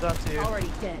have to go down to you. already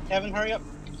dead. Kevin, hurry up.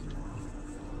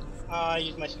 I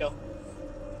use my skill.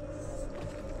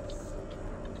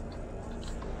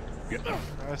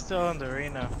 I'm still in the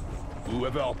arena.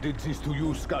 Whoever did this to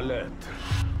you, Scarlet,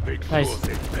 make Nice. sure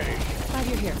they pay. Glad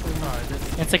you're here, Bruno. Oh, I did.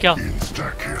 Insta kill.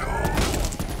 Insta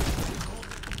kill.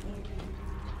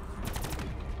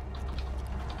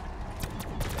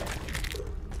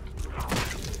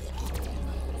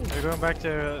 Are you going back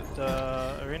to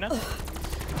the arena?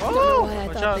 I don't know Oh, why I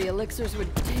watch thought out. the elixirs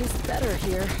would taste better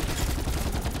here.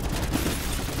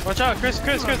 Watch out, Chris.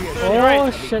 Oh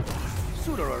Right. shit.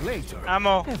 Sooner or later,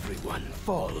 Ammo. everyone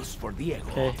falls for the ego.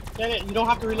 Okay. Get it, you don't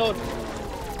have to reload.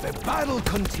 The battle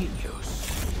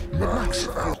continues. Max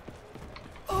ammo.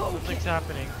 Something's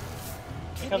happening.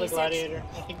 Kill the gladiator.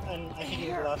 I think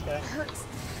he's the last guy. Hurts.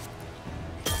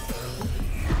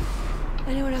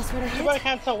 Anyone else want to Too bad I hit?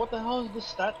 can't tell what the hell does this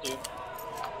stat do.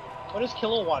 What does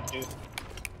kilowatt do?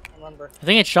 I remember. I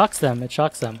think it shocks them. It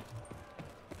shocks them.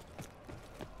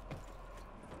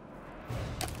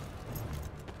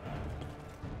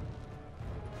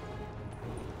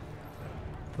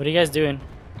 What are you guys doing?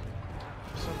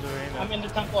 Just in the arena. I'm in the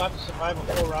temple, I have to survive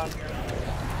a whole round here.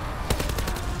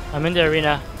 I'm in the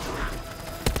arena.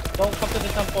 Don't come to the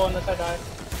temple unless I die.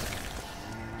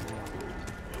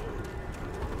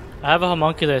 I have a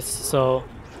homunculus, so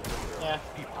Yeah.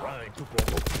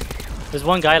 there's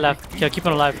one guy left. Okay, keep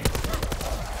him alive.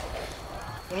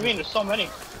 What do you mean? There's so many.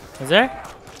 Is there?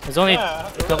 There's only Yeah,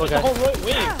 a couple it's a whole guys.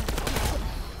 wave.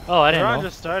 Oh, I The didn't round know.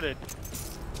 just started.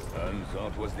 And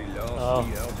that was the last Oh.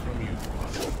 we heard from you.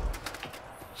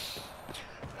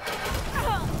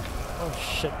 Oh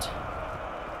shit.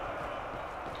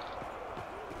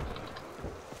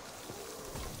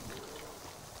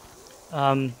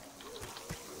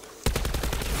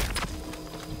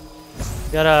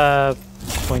 Got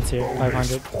points here,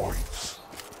 500.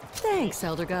 Thanks,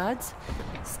 Elder Gods.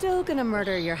 Still gonna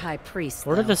murder your high priest.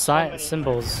 What are the many.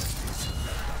 symbols?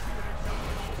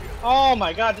 Oh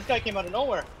my god, this guy came out of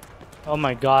nowhere. Oh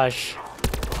my gosh.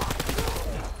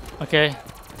 Okay.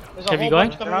 There's a Have you whole going?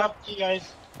 bunch coming up to you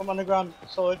guys from underground.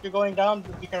 So if you're going down,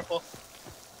 be careful.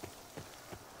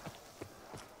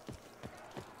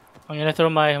 I'm gonna throw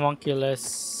my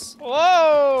homunculus.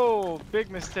 Whoa! Big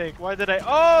mistake. Why did I?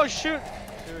 Oh shoot!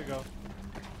 Here we go.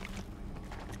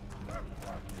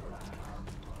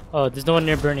 Oh, there's no one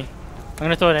near Bernie. I'm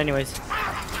gonna throw it anyways.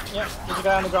 Yeah, there's a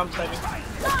guy on the ground beside me.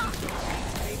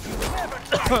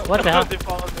 What the hell? They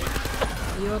followed me.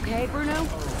 You okay, Bruno?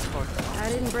 I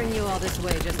didn't bring you all this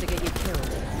way just to get you killed.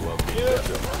 Oh,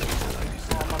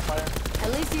 I'm on fire.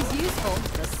 At least he's useful,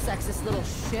 the sexist little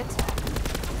shit.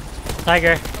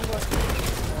 Tiger.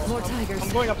 More tigers. I'm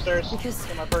going upstairs. Because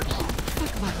Get my perks.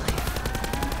 fuck my life.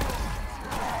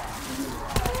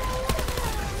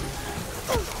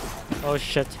 Oh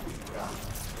shit.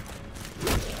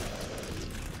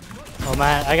 Oh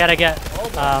man, I gotta get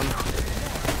Yeah,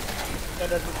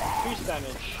 there's increased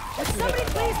damage. Would somebody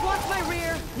please watch my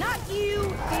rear? Not you,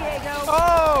 Diego.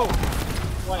 Oh!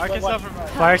 What, I can what? suffer my.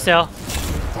 fire sale.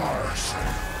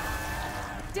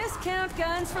 Discount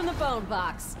guns from the bone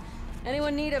box.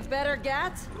 Anyone need a better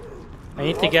gat? I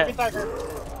need to get Tiger.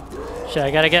 shit,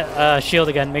 I gotta get shield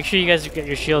again. Make sure you guys get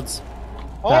your shields.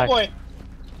 Oh back. boy.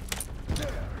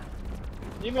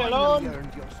 Leave me alone.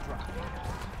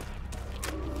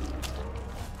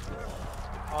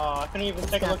 I couldn't even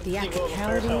take a Got look the to see what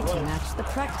practicality was to match the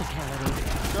practicality.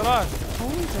 Come on.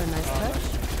 Holes are a nice touch.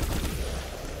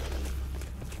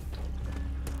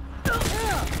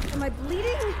 Am I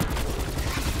bleeding?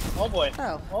 Oh boy.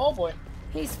 Oh, Oh boy.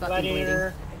 he's fucking bleeding.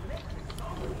 Gladiator.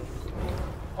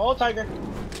 Oh, tiger.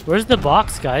 Where's the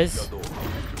box, guys?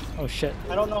 Oh shit.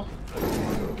 I don't know.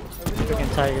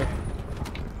 Freaking tiger.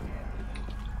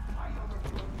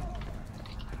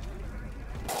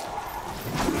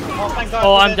 Oh, thank God.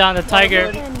 Oh, for I'm this. down the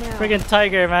tiger. And now. Freaking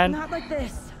tiger, man. Not like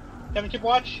this. Kevin, keep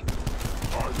watch.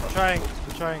 I'm trying.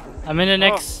 I'm trying. I'm in the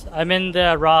next. I'm in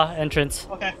the raw entrance.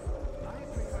 Okay.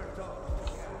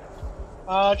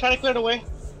 Try to clear the way.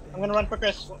 I'm gonna run for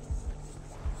Chris.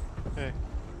 Okay.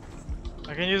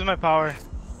 I can use my power.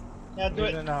 Yeah, do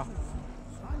Use it. it now.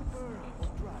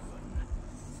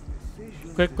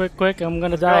 Quick, quick, quick! I'm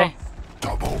gonna die.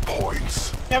 Double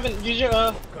points. Kevin, use your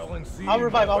Go and see I'll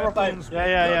revive, the I'll revive. weapons Yeah,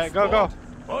 we yeah, yeah. just Go, go.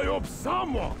 fought. I hope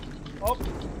someone. Oh,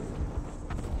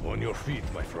 On your feet,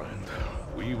 my friend.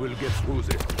 We will get through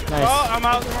this. Nice. Oh, I'm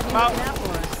out. I'm out.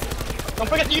 don't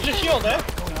forget to use your shield, eh?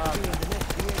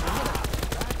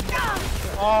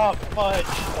 Oh, fudge.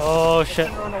 Oh I shit!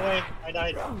 couldn't run away. I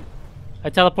died. I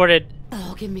teleported.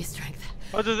 Oh, give me strength.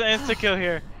 Oh, there's an insta kill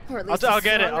here. Or at least I'll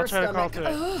get it. a I'll try to crawl stronger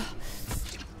to it.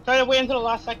 stomach. Try to wait until the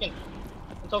last second.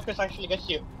 Until Chris actually gets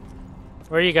you.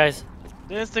 Where are you guys?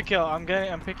 The insta kill. I'm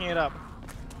picking it up.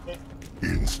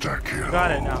 Insta kill.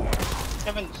 Got it now.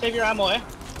 Kevin, save your ammo, eh?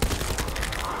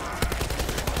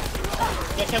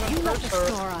 Yeah, Kevin, You left first a or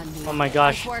scar on me. Oh my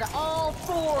gosh! I swear to all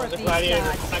four of the these gladiator.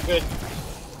 gods. Not good.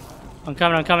 I'm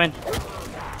coming. I'm coming. Oh,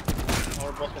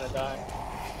 we're both gonna die.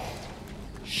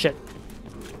 Shit!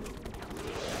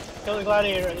 Kill the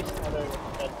gladiator at least. Oh, there you go.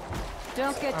 Dead.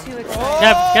 Don't get too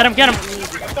excited. Get him! Get him!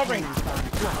 I'm covering.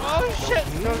 Oh shit!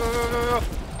 Go, go, go, go, go.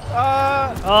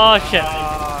 Oh shit!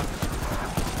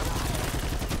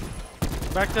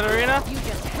 Back to the arena. You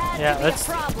just had Yeah, to be let's.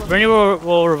 a problem. Bernie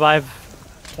will revive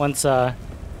once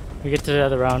we get to the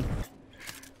other round.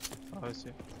 Oh, I see.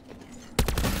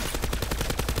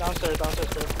 Downstairs,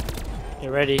 Chris.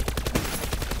 Get ready.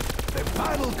 The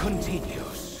battle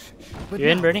continues. But You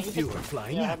in, now Bernie? fewer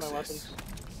flying Yeah, I have my axes.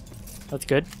 weapons. That's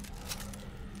good.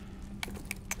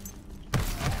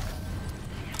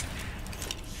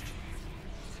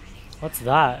 What's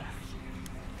that?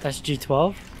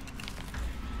 SG-12?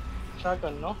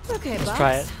 Shotgun, no? Okay, Let's boss.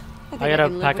 try it. think I gotta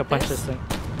can live pack a with punch this thing.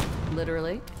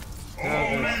 Literally.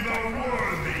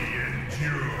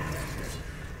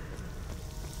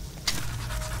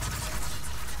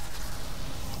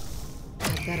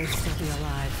 I better still be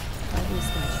alive. I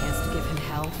missed my chance to give him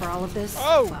hell for all of this.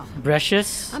 Oh! Well,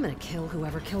 Precious? I'm gonna kill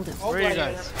whoever killed him. Oh, Where are you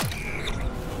gladiator. guys?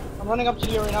 I'm running up to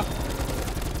the arena.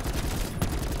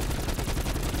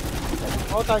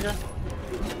 Oh, tiger.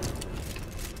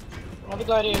 Another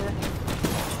gladiator.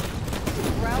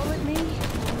 Growl at me?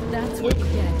 That's what you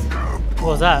get. What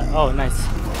was that? Oh, nice.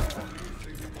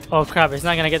 Oh crap, it's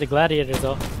not gonna get the gladiators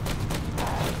though.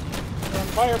 They're on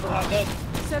fire, but not dead.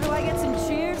 So do I get some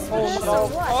cheers for Oh, this no. or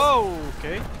what? Oh,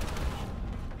 okay.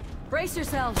 Brace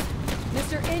yourselves.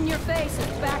 Mr. In Your Face is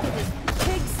back with his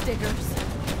pig stickers.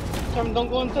 Kevin, don't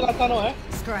go into that tunnel, eh?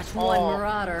 Scratch one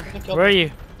marauder. Where are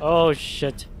you? Oh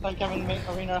shit. Time Kevin make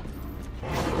arena.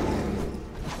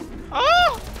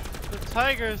 Oh! The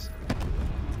tigers.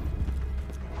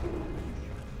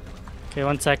 Okay,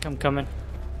 one sec, I'm coming.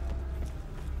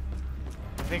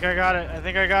 I think I got it. I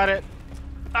think I got it.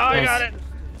 Oh, I Nice. got it.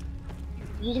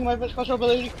 Using my special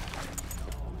ability.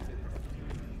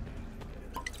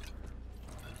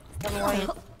 Kevin, where are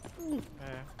you? You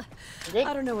good?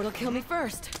 I don't know what'll kill me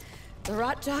first. The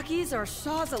rot jockeys or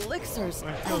Shaw's elixirs.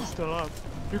 My shield's still up.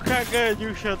 You can't get a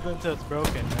new shield until it's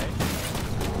broken, right?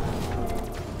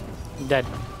 Dead.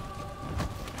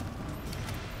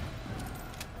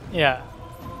 Yeah.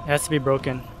 It has to be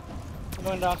broken. I'm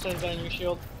going downstairs getting a new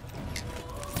shield.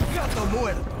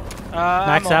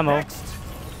 Max ammo.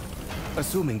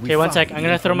 Assuming we Okay, one found sec. the I'm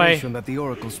gonna throw my. information that the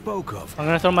Oracle spoke of. I'm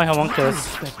gonna throw my I homunculus.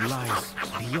 suspect lies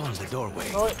beyond the doorway.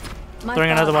 Oh, wait. My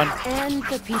Throwing another father one. And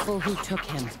the people who took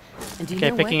him. And do you Okay,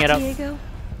 know picking what, it up. Diego?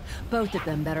 Both of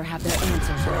them better have their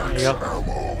answers. There you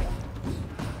go.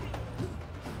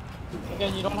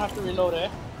 Again, you don't have to reload, eh?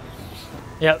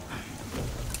 Yep.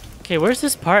 Okay, where's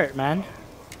this part, man?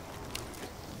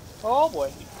 Oh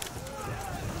boy.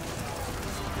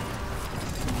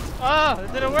 Ah,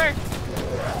 it didn't work.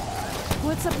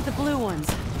 What's up with the blue ones?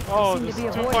 Oh, Seem to there's be two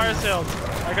avoiding fire us. sales.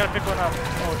 I gotta pick one up.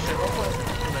 Oh shit.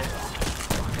 Too late.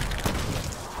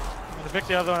 I'm gonna pick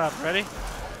the other one up. Ready?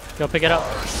 Go pick it up.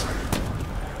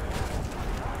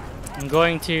 I'm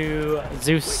going to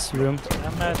Zeus' room.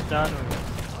 I'm not done.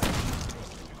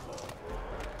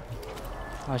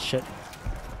 Oh shit.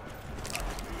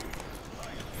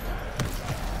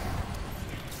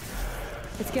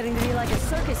 It's getting to be like a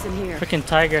circus in here. Freaking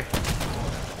tiger.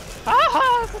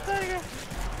 Ah, it's a tiger.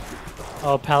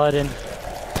 Oh, paladin.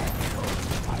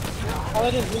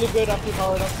 Paladin's really good after you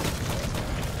power it up.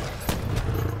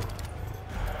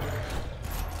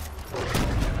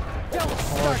 Don't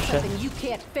start shit. something you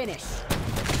can't finish.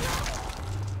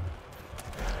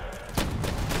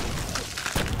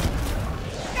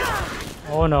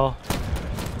 Oh no.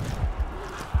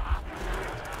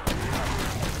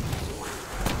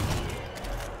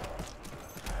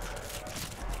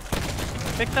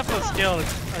 Picked up a skill.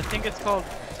 I think it's called.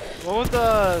 What was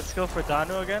the skill for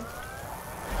Danu again?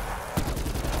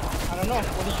 I don't know.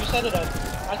 What did you set it as?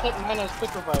 I set mine as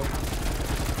quick revive.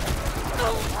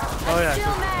 Oh yeah.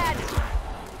 Still mad.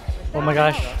 Oh my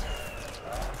gosh.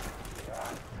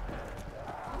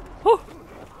 Whew.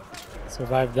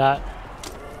 Survived that.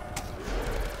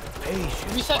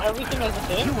 Did we set everything as the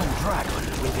same? You and Dragon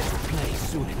will get replaced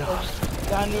soon Or enough. just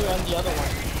Danu and the other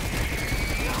one?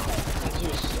 And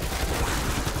Zeus.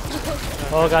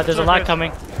 Oh god, there's a lot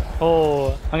coming.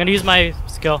 Oh, I'm gonna use my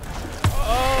skill.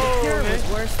 Oh, Cure okay.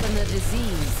 was worse than the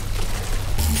disease.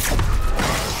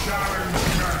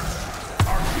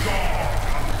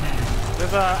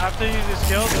 There's a, after you use your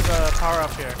skill, there's a power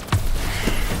up here.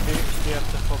 You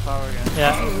have to full power again.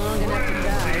 Yeah. Long enough to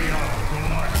die.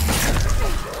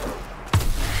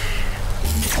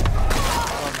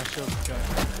 Oh, my shield's going.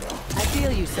 I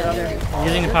feel you, Senator. I'm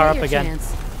using the You'll power get up your again.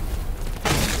 chance.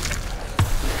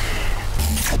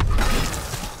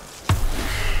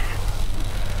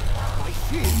 My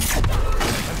shield.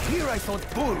 And here I thought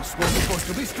bulls were supposed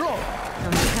to be strong.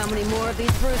 How many more of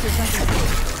these bruises I can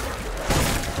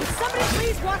take? Would somebody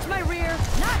please watch my rear?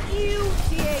 Not you,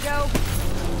 Diego.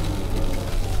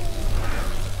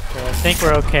 Okay, I think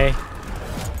we're okay.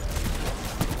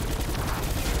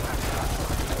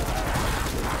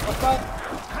 What's that?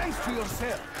 Hands to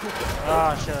yourself.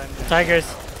 Ah, shit. I need Tigers.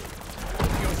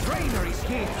 Your trainer is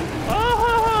here.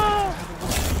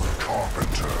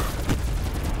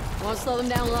 Won't slow them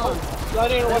down long.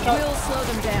 Gladiator, But watch it out. will slow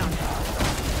them down.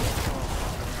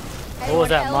 What was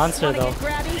that Anyone else monster, wanna though? get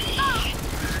grabby?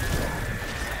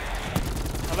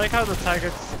 I like how the tiger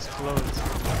just explodes.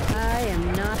 I am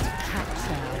not cat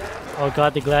chow. Oh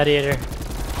god, the gladiator.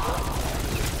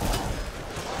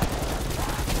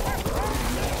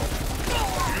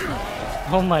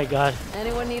 Oh my god.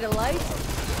 Anyone need a light?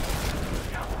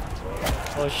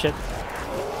 Oh shit.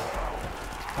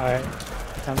 Alright.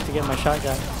 Time to get my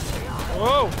shotgun.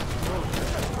 Whoa!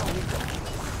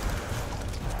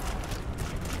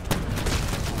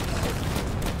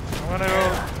 I'm gonna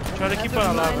go try to keep That's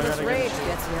on what alive. I mindless gotta rage get.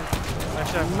 gets you.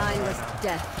 Actually, I'm Mindless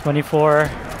death. 24.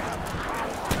 Need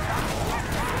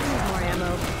more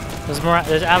ammo.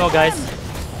 There's ammo, guys.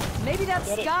 Maybe that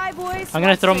sky boy. I'm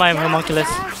gonna throw my homunculus.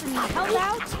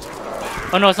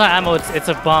 Oh no, it's not ammo. It's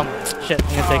a bomb. Shit, I'm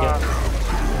gonna take it.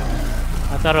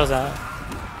 I thought it was a.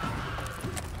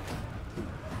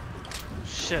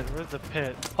 Shit, where's the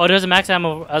pit? Oh, there's a max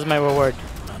ammo as my reward.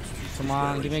 Come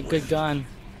on, give me a good gun.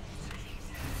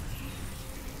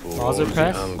 Pause or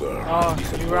press? Oh,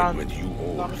 you ran.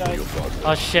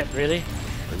 Oh shit, really?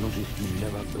 I noticed you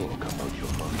never talk about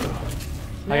your mother.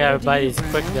 I gotta buy these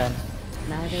quick then.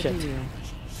 Shit.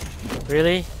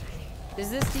 Really? Is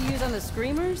this to use on the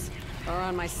screamers or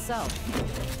on myself?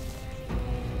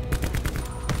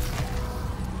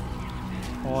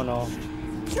 Oh no.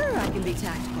 Sure, I can be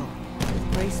tactical.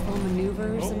 Graceful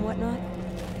maneuvers and whatnot.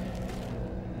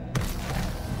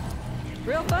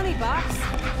 Real funny, box.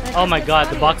 Oh my god,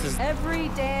 the box is. Every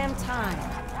damn time.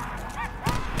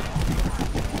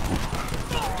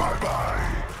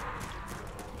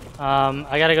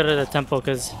 I gotta go to the temple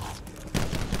because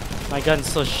my gun's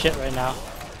so shit right now.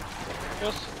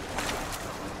 Yes.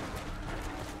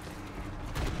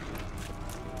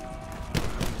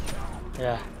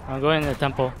 Yeah, I'm going to the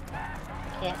temple.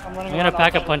 Yeah, I'm running. I'm gonna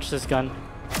pack a punch this gun.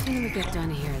 The sooner we get done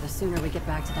here, the sooner we get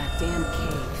back to that damn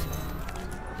cave.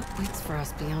 What waits for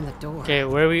us beyond the door? Okay,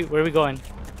 where are we going?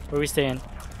 Where are we staying?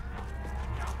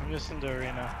 I'm just in the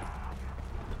arena.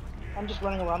 I'm just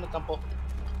running around the temple.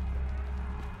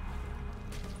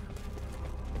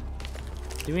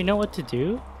 Do we know what to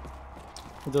do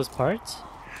with those parts?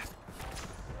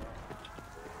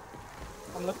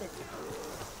 I'm looking.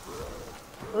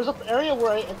 There's an area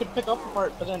where I could pick up a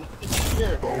part, but then it's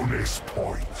here. Bonus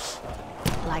points.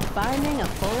 Like finding a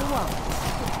full wallet.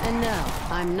 And no,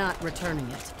 I'm not returning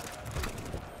it.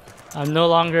 I'm no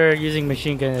longer using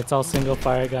machine gun, it's all single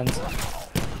fire guns.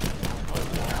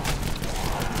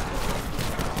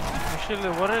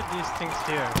 Actually, what are these things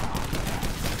here?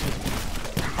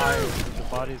 The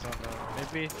bodies on them.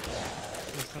 Maybe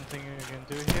there's something you can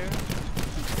do here?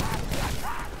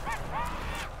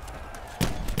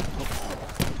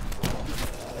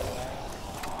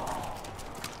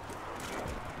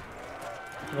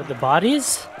 With the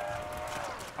bodies?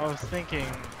 I was thinking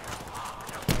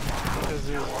because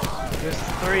there's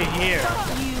 3 here.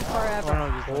 You forever.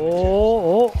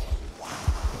 Oh.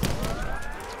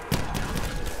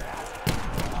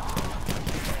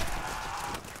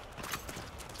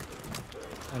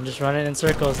 I'm just running in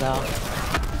circles now.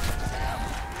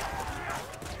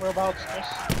 Whereabouts,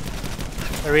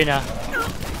 Chris? Arena.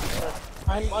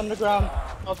 I'm underground,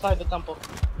 outside the temple.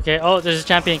 Okay, oh, there's a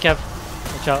champion, Kev.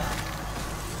 Watch out.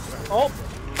 Oh!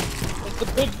 It's the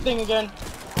big thing again.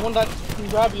 The one that can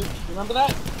grab you. Remember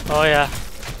that? Oh yeah.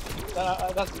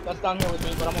 That's down here with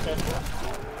me, but I'm okay.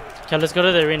 Okay, let's go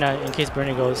to the arena in case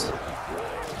Bernie goes.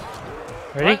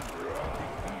 Ready? What?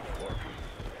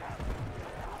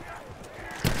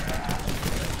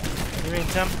 You mean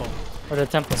temple? Or the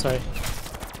temple, sorry.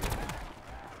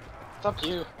 It's up to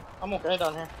you. I'm okay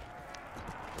down here.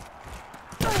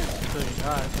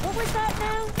 What was that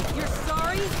now? You're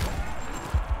sorry?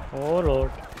 Oh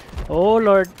lord. Oh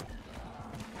lord.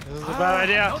 This is a bad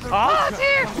idea.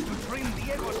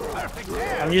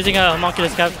 I'm using a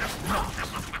homunculus, Kev.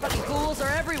 Fucking ghouls are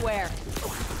everywhere.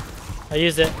 I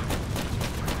used it.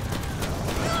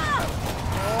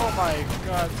 Oh my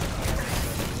god.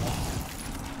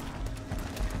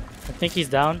 I think he's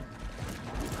down.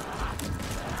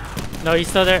 No, he's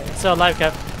still there. Still alive,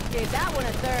 Kev. Gave that one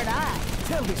a third eye.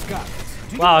 Tell these guys.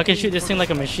 Wow, I can shoot this thing like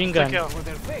a machine gun.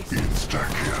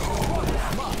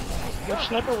 Which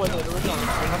sniper was it originally?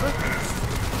 Remember?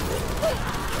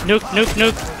 Nuke, nuke,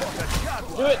 nuke.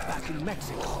 Do it!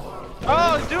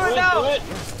 Oh, do it now! Do it!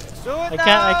 Do it I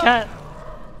now! can't.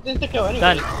 Insta-kill anyway.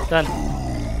 Done, done.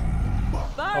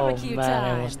 Barbecue Oh man, I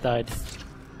time. almost died.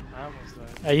 I almost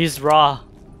died. I used raw. Me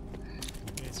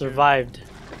too. Survived.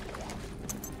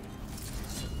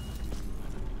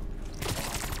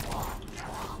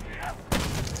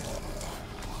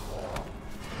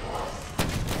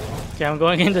 Okay, I'm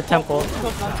going into temple.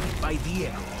 By the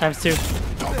air. Times 2.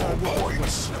 Double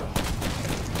points.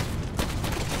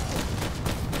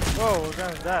 Whoa, what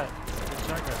gun is that? It's a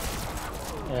shotgun.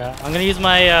 Yeah, I'm gonna use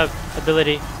my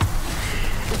ability.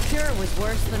 The cure was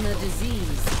worse than the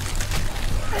disease.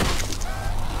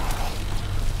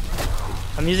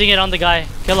 I'm using it on the guy.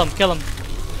 Kill him, kill him.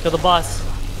 Kill the boss.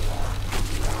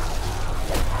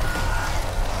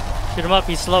 Shoot him up,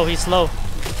 he's slow, he's slow.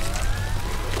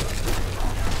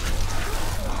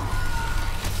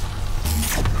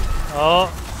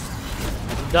 Oh,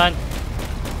 I'm done.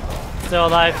 Still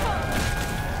alive.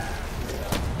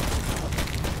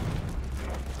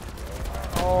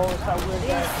 Oh, it's that weird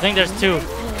guy. I think there's 2. These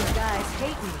guys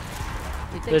hate me.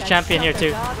 There's a champion here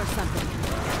too.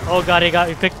 Oh god, he got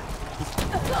me picked.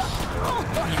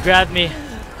 He grabbed me.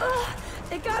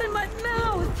 It got in my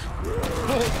mouth.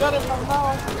 It got in my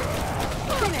mouth.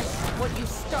 Finish what you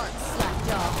start,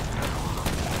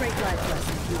 slackjaw. Great life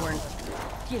lesson if you weren't,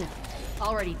 you know,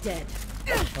 already dead.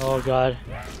 Oh god.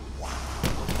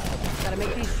 Gotta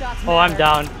make these shots Oh, I'm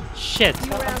matter. down. Shit.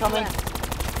 I'm coming.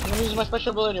 I'm gonna use my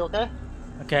special ability, okay?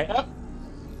 Okay. Yep.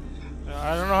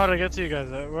 I don't know how to get to you guys.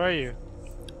 Where are you?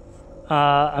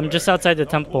 I'm just outside the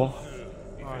temple.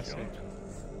 Oh, I see.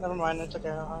 Never mind, it's okay,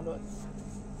 I'll handle it.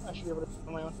 I should be able to do it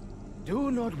on my own.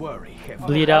 Do not worry.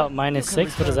 Bleed out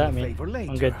 -6. What does that mean?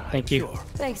 I'm good. Thank you.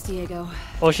 Thanks, Diego.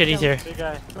 Oh shit, he's here. Big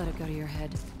guy. Let it go to your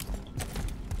head.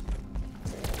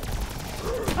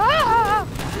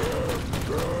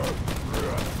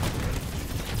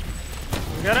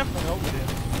 You got him? Nope.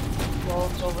 Well,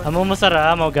 it's over. I'm almost out of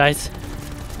ammo, guys.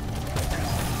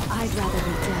 I'd rather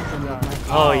be dead than live like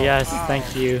Oh yes,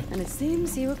 thank you. And it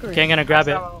seems you agree. Okay, I'm gonna grab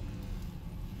it.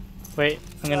 Wait,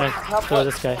 I'm gonna throw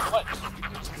this guy. What?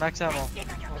 Max ammo.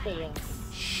 Okay, yeah.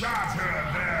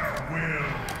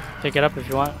 Pick it up if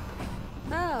you want.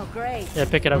 Oh, great. Yeah,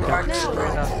 pick it up. Guys.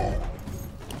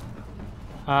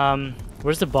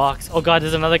 Where's the box? Oh god,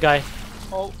 there's another guy.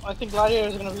 Oh, I think Gladiator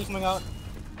is gonna be coming out.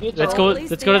 Let's go.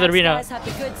 Let's go to the arena.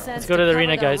 Let's go to the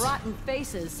arena, guys. Rotten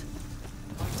faces.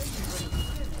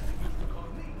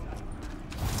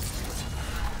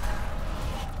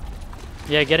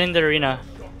 Yeah, get in the arena.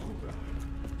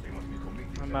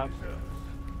 I'm up.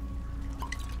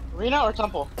 Arena or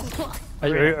temple?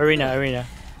 Arena.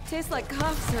 Tastes like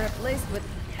cough syrup laced with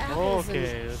apples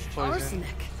Okay, that's and poison.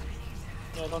 arsenic.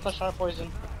 Yeah, don't touch our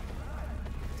poison.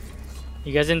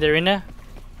 You guys in the arena?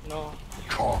 No.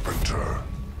 Carpenter.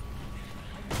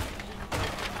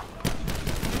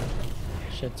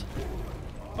 Shit.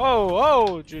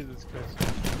 Oh, Jesus Christ.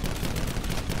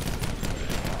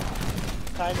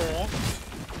 Tiger, eh?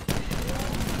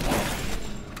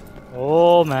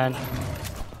 Oh man.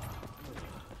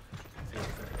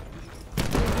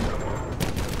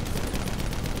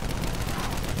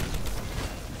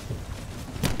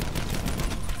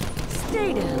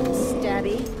 Stay down,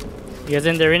 Stabby. You guys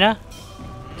in the arena?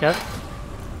 Okay.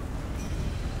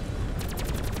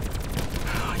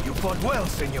 You fought well,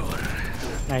 senor.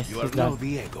 Nice. You He's are now done.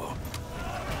 Diego.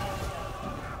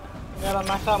 Yeah, I'm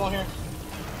max ammo here.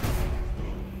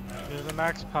 There's a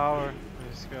max power for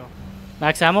your skill.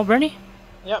 Max ammo, Bernie?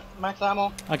 Yep, max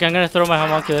ammo. Okay, I'm gonna throw my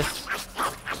homunculus.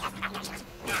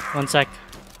 1 sec.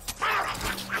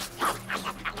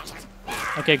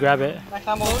 Okay, grab it. Max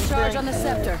ammo. Full charge on the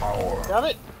scepter. Grab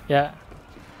it. Yeah.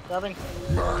 Grabbing.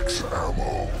 Max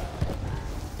ammo.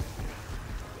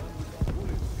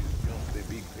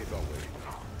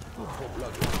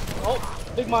 Oh,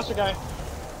 big monster guy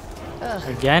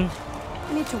Again?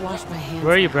 I need to wash my hands.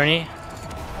 Where are you, Bernie?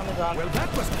 on the ground. Well,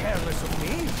 that was careless of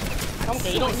me. Come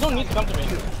okay, you don't need to come to me.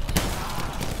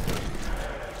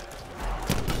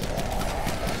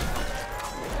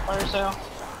 Fire sale.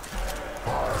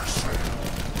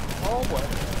 Oh boy.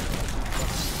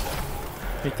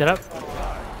 Picked it up.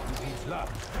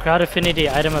 Crowd affinity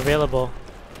item available.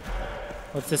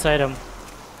 What's this item?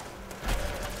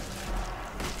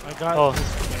 I got Oh.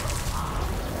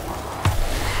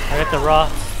 I got the raw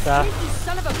stuff. You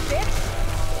son of a bitch!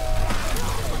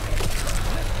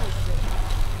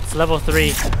 It's level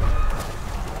 3.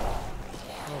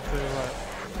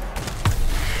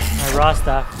 My raw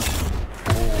stuff.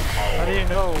 How do you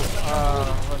know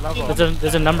what level?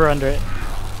 There's a number under it.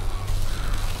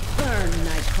 Burn,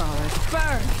 Nightcrawlers,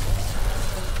 burn!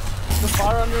 The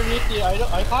bar underneath the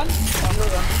icon? Under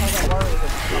that bar is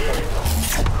it?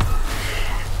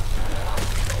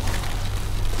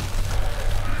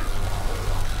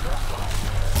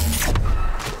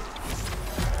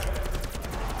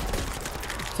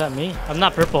 Is that me? I'm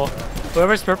not purple.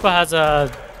 Whoever's purple has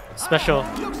a special.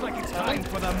 Looks like it's time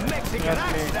for the Mexican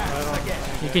axe dance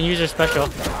again. You can use your special.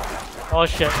 Oh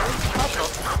shit. I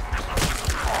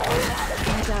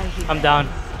die here. I'm down.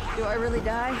 Do I really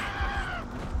die?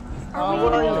 Where Are we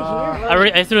are you?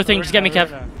 really here? I threw a thing. Just get me,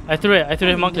 Kev. I threw it. I threw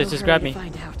the homunculus. Just grab me.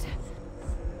 Find out.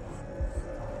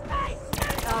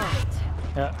 Alright.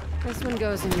 Yeah. This one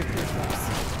goes in your controls.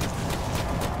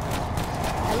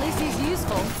 At least he's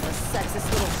useful, the sexist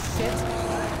little shit.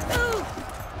 Ooh.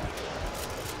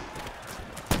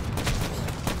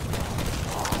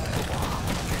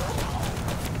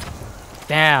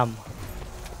 Damn.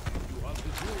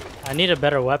 I need a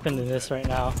better weapon than this right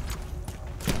now.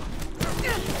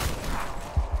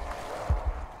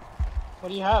 What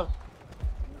do you have?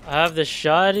 I have the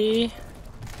shoddy,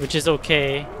 which is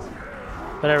okay,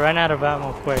 but I ran out of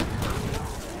ammo quick.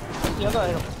 the other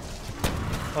item?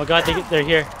 Oh god, they're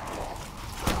here.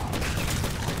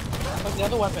 What's the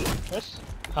other weapon, Chris?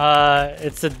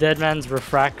 It's a dead man's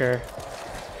refractor.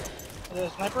 Is it a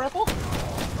sniper rifle?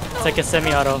 It's like a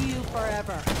semi-auto. Does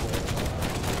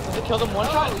it kill them one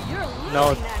shot?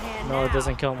 No, no, it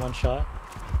doesn't kill him one shot.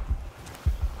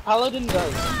 Paladin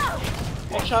does.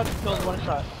 One shot kills one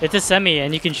shot. It's a semi,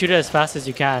 and you can shoot it as fast as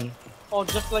you can. Oh,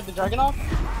 just like the Dragunov?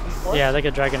 Yeah, like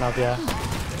a Dragunov, yeah.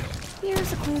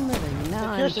 Here's a clean living.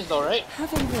 Now It pierces though, right?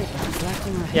 having breakdowns left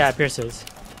and right. Yeah, it pierces.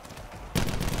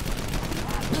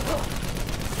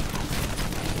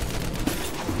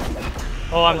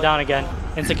 Oh, I'm down again.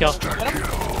 Insta kill.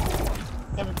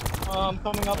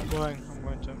 Coming up. I'm going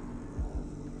to.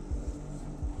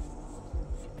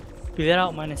 Be that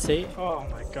out -8. Oh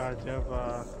my god, you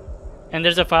have And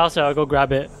there's a file, so I'll go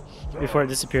grab it before it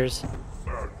disappears.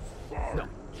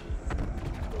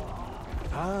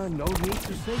 No need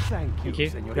to say thank you. Thank you.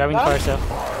 Señorita. Grabbing fire cell. I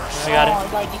got I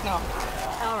it. died just now.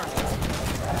 Ours.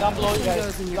 Down below you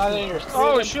guys. Gladiators.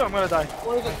 Oh shoot, I'm gonna die.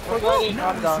 Where is it? Where gladiators?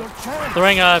 I'm down.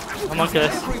 Throwing a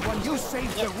homunculus. Everyone, you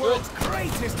saved the world's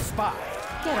greatest spy.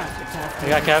 Get off the top. I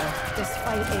got Kev. This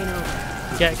fight ain't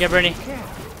over. Get Bernie.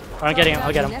 I'm getting him.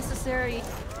 I'll get him. Necessary.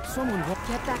 Someone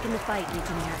Get back in the fight,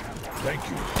 Legionnaire. Thank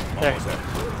you. There.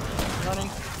 Running.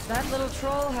 That little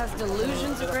troll has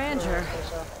delusions of grandeur.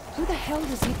 Who the hell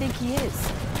does he think he is?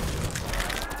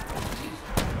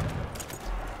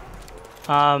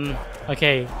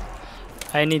 Okay.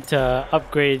 I need to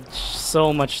upgrade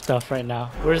so much stuff right now.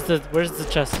 Where's the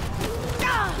chest?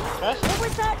 What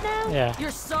was that now? Yeah.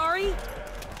 You're sorry?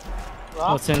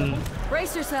 What's in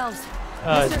Brace yourselves.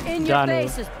 Mr. In Your Danu.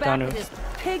 Face is back with his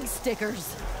pig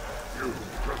stickers.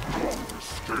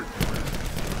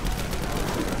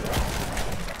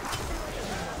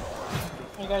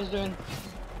 How you guys doing?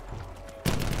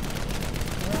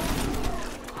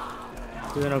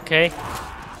 Doing okay?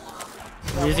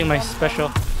 I'm using my special.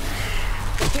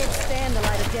 Can't stand the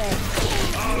light of day.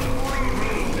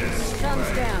 Thumbs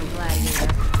down, gladiator.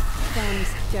 Thumbs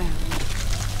down.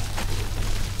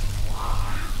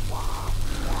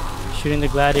 Shooting the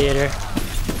gladiator.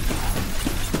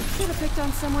 Should have picked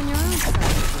on someone your own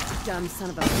size, you dumb son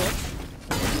of a bitch.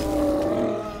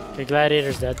 Okay,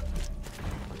 gladiator's dead.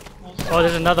 Oh,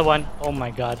 there's another one. Oh my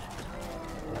god.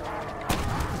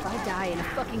 If I die in a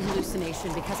fucking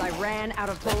hallucination because I ran out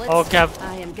of bullets, Oh, Kev.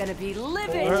 I am gonna be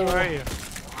livid. Where are you?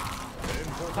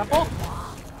 Temple?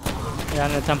 Yeah,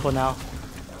 I'm in the temple now.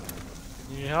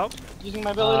 You need help? Using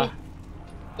my ability.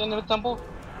 Into the temple.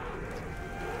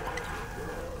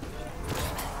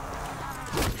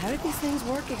 How did these things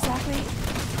work exactly?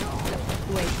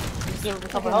 Wait, You look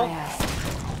recover at my health? ass.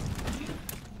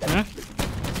 Hmm?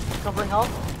 Recovering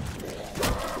health.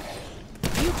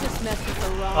 You just messed with the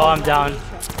wrong. Oh, I'm down.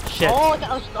 Shit. Oh,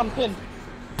 I'm pinned.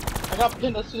 I got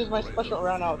pinned as soon as my special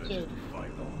ran out too.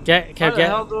 Get How the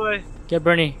hell do I? get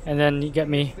Bernie, and then you get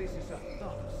me.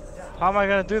 How am I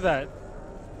gonna do that?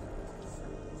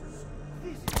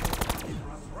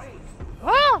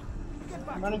 Ah!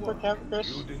 I'm running for Chris.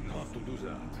 You didn't have to do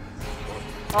that.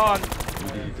 Oh, You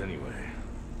did it anyway.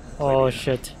 Oh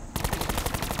shit.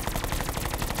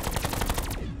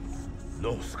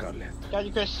 No, Scarlet. Got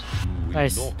you, Chris.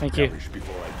 Nice. Not Thank you. perish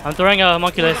before I I'm throwing a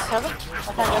homunculus. Kevin? I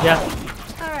can't get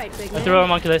Yeah, All right, big I man. threw a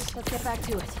homunculus. Let's get back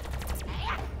to it.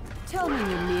 Tell me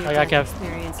your near I got Kev.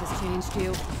 experience has changed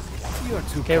you. You're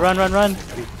too Okay, run.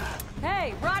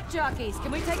 Hey, rot jockeys,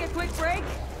 can we take a quick break?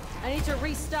 I need to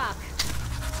restock.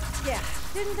 Yeah,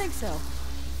 didn't think so.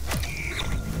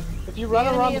 If you run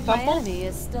around enemy the of my temple, enemy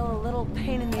is still a little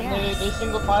pain in the and ass. they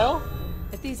single file,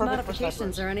 If these perfect for modifications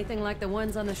snipers. are anything like the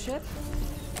ones on the ship,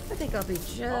 I think I'll be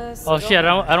just. Oh shit!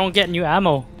 I don't get new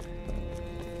ammo.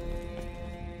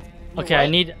 Okay, I what?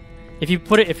 need. If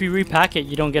you repack it,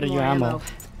 you don't get a new More ammo. ammo.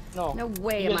 no. No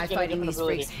way You am just I get a fighting different these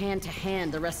ability. freaks hand to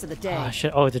hand the rest of the day. Ah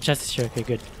shit! Oh, the chest is here. Okay,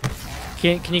 good.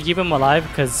 Can you keep him alive?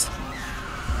 Cause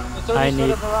It's I already need-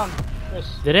 set up around. Chris.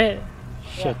 did it?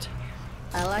 Shit.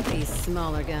 I like these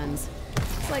smaller guns.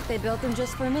 It's like they built them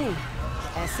just for me.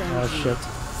 SMG. Oh shit.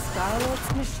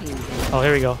 Scarlet's machine gun. Oh,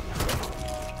 here we go.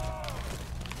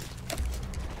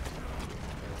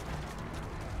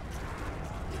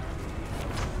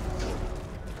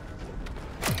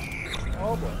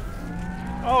 Oh boy.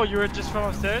 oh, you were just from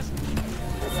upstairs?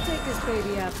 Let's take this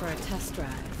baby out for a test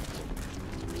drive.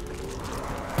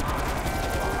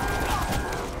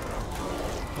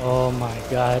 Oh my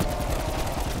god.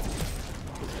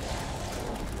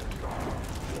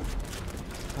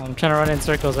 I'm trying to run in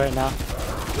circles right now.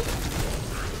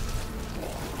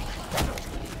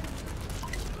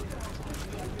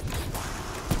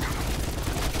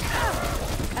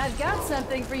 I've got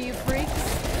something for you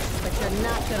freaks, but you're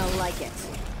not gonna like it.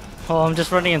 Oh, I'm just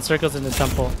running in circles in the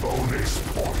temple.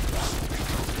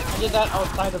 I did that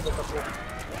outside of the temple.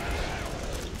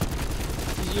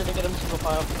 Easier to get him single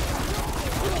file.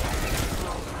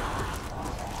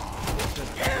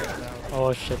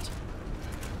 Oh shit.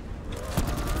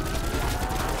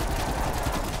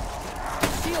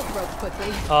 Shield broke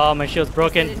quickly. Oh, my shield's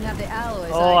broken. Didn't have the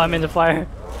alloys. Oh, I'm in the fire.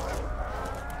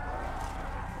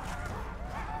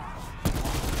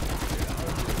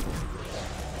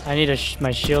 I need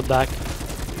my shield back.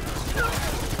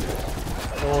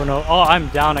 Oh no. Oh, I'm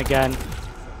down again.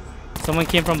 Someone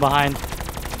came from behind.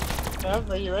 Kev,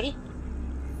 are you ready?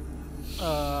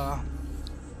 I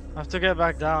have to get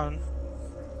back down.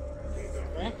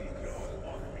 Okay.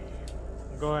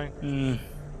 I'm going.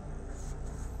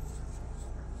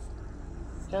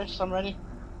 Okay, so I'm ready.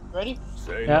 Ready?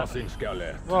 Say Yeah. nothing,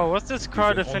 Scarlet. Whoa, what's this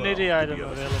crowd affinity item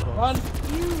available? One. You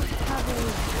have a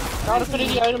Crowd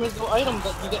affinity item is the item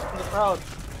that you get from the crowd.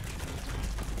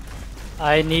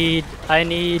 I need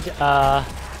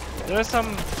There's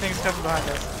some things coming behind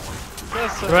us.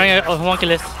 Yes, sir. throwing a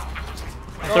homunculus.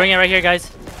 I'm throwing it right here, guys.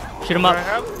 Shoot him up. Going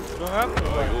up?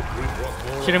 Going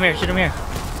up? Shoot him here, shoot him here. I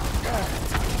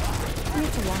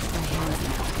need to wash my hands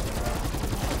now.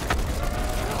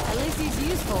 At least he's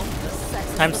useful.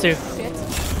 Sexist Times little 2. shit.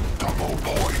 Double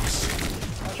points.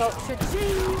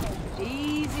 Cha-ching.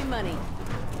 Easy money.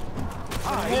 I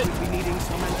will be needing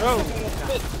some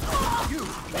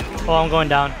Oh, I'm going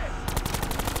down.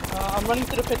 I'm running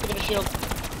to the pit to get a shield.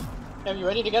 Kev, you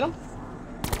ready to get him?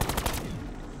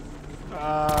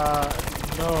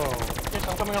 No. Yes,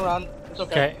 I'm coming around. It's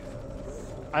okay. Okay.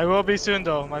 I will be soon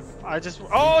though.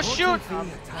 Oh shoot!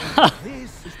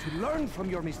 This is to learn from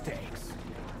your mistakes.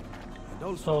 And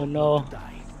also Oh no. not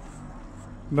die.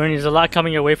 Bernie, there's a lot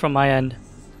coming your way from my end.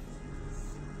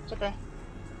 It's okay.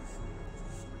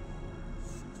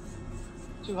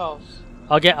 2 health.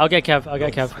 I'll get Kev. I'll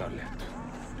get Kev. Scarlet,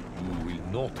 you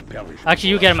will not perish. Actually,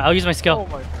 you get him. I'll use my Oh skill.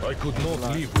 my. I could not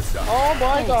live with that. Oh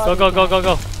my god. Go, go, go, go,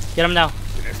 go. Get him now. The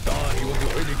next time you want to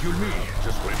ridicule me,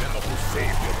 just remember who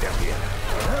saved your derriere.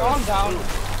 Calm down.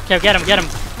 Kev, get him, get him.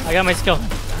 I got my skill.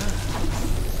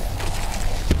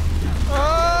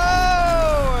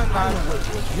 Oh! And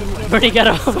Bernie, get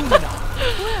him.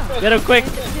 Get him quick.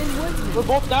 We're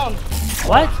both down.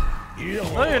 What?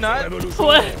 no, you're not.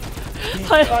 What?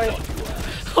 Sorry.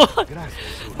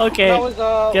 Okay. That was,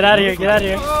 Get out of here, get out of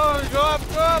here. Oh, go up,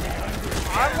 go up!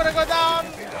 I'm gonna go down!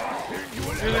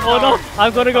 Oh no,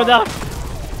 I'm gonna go down. No,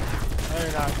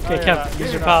 you're not. Okay, Kev,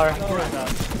 use your power.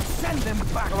 Send them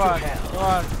back Come to on, hell. come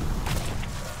on.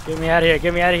 Get me out of here,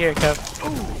 get me out of here, Kev.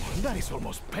 Ooh, that is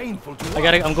almost painful to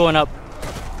I'm going up.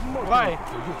 Why?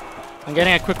 I'm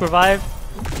getting a quick revive.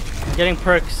 I'm getting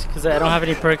perks, because I don't have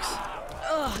any perks.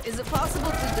 Ugh, is it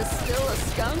possible to distill a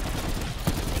skunk?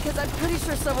 Because I'm pretty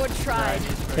sure someone tried.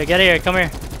 Okay, get here, come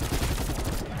here.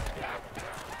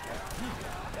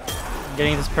 I'm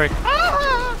getting this perk.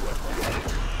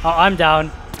 Oh, I'm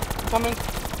down. Coming.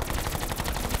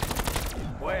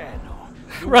 Bueno.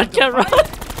 Run, Kev, run!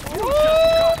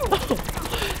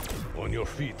 On your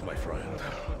feet, my friend.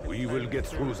 We will get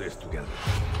through this together.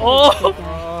 Oh!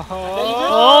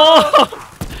 Oh!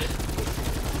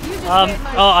 You just made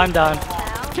my Oh, I'm down.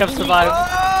 Kev survived.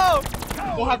 Oh!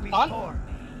 We'll have fun.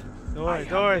 Don't worry,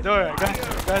 don't worry, don't worry. I got you,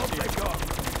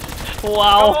 got you.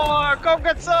 Wow. Come on, come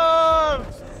get some!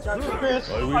 Chris.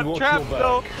 I will I'm watch trapped your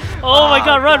though. back. Oh my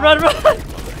god, run, run, run! You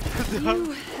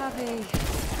have a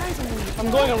surprisingly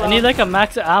I'm going around. I need like a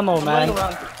max ammo, I'm man. running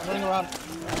around. I'm running around.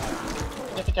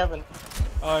 Get to Kevin.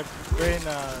 Oh, brain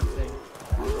thing.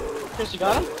 Chris, you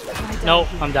got him? No,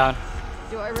 I'm down.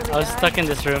 Do I really I was die? stuck in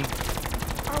this room.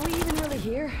 Are we even really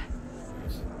here?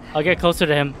 I'll get closer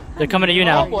to him. They're coming to you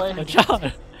now. Oh, boy. Watch out.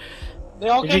 They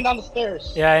all Did came you- down the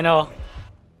stairs. Yeah, I know.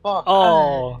 Fuck.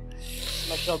 Oh.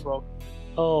 My shield broke.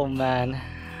 Oh man.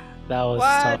 That was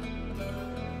What? tough.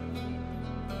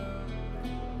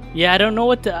 Yeah, I don't know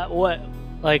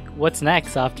what's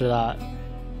next after that.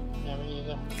 Yeah, me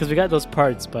neither. Because we got those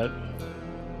parts, but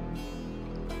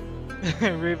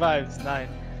Revives 9,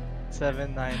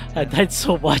 7, 9. I died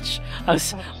so much.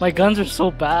 My guns are so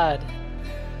bad.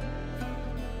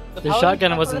 The paladin shotgun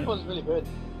sniper wasn't- rifle was really good.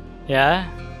 Yeah?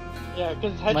 Yeah,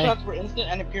 because headshots were instant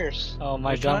and it pierced. Oh,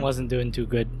 my Which gun one? wasn't doing too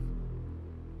good.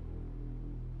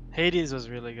 Hades was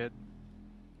really good.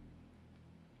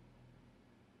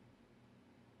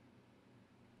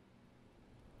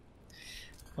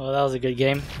 Well, that was a good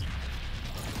game.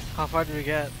 How far did we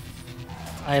get?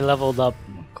 I leveled up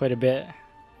quite a bit.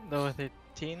 Level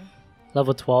 13?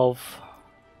 Level 12.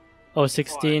 Oh,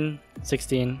 16.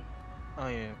 16. Oh yeah,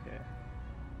 okay.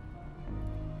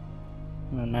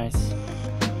 Oh, nice.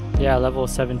 Yeah, level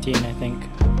 17, I think.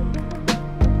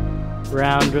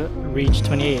 Round reach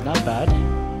 28, not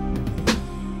bad.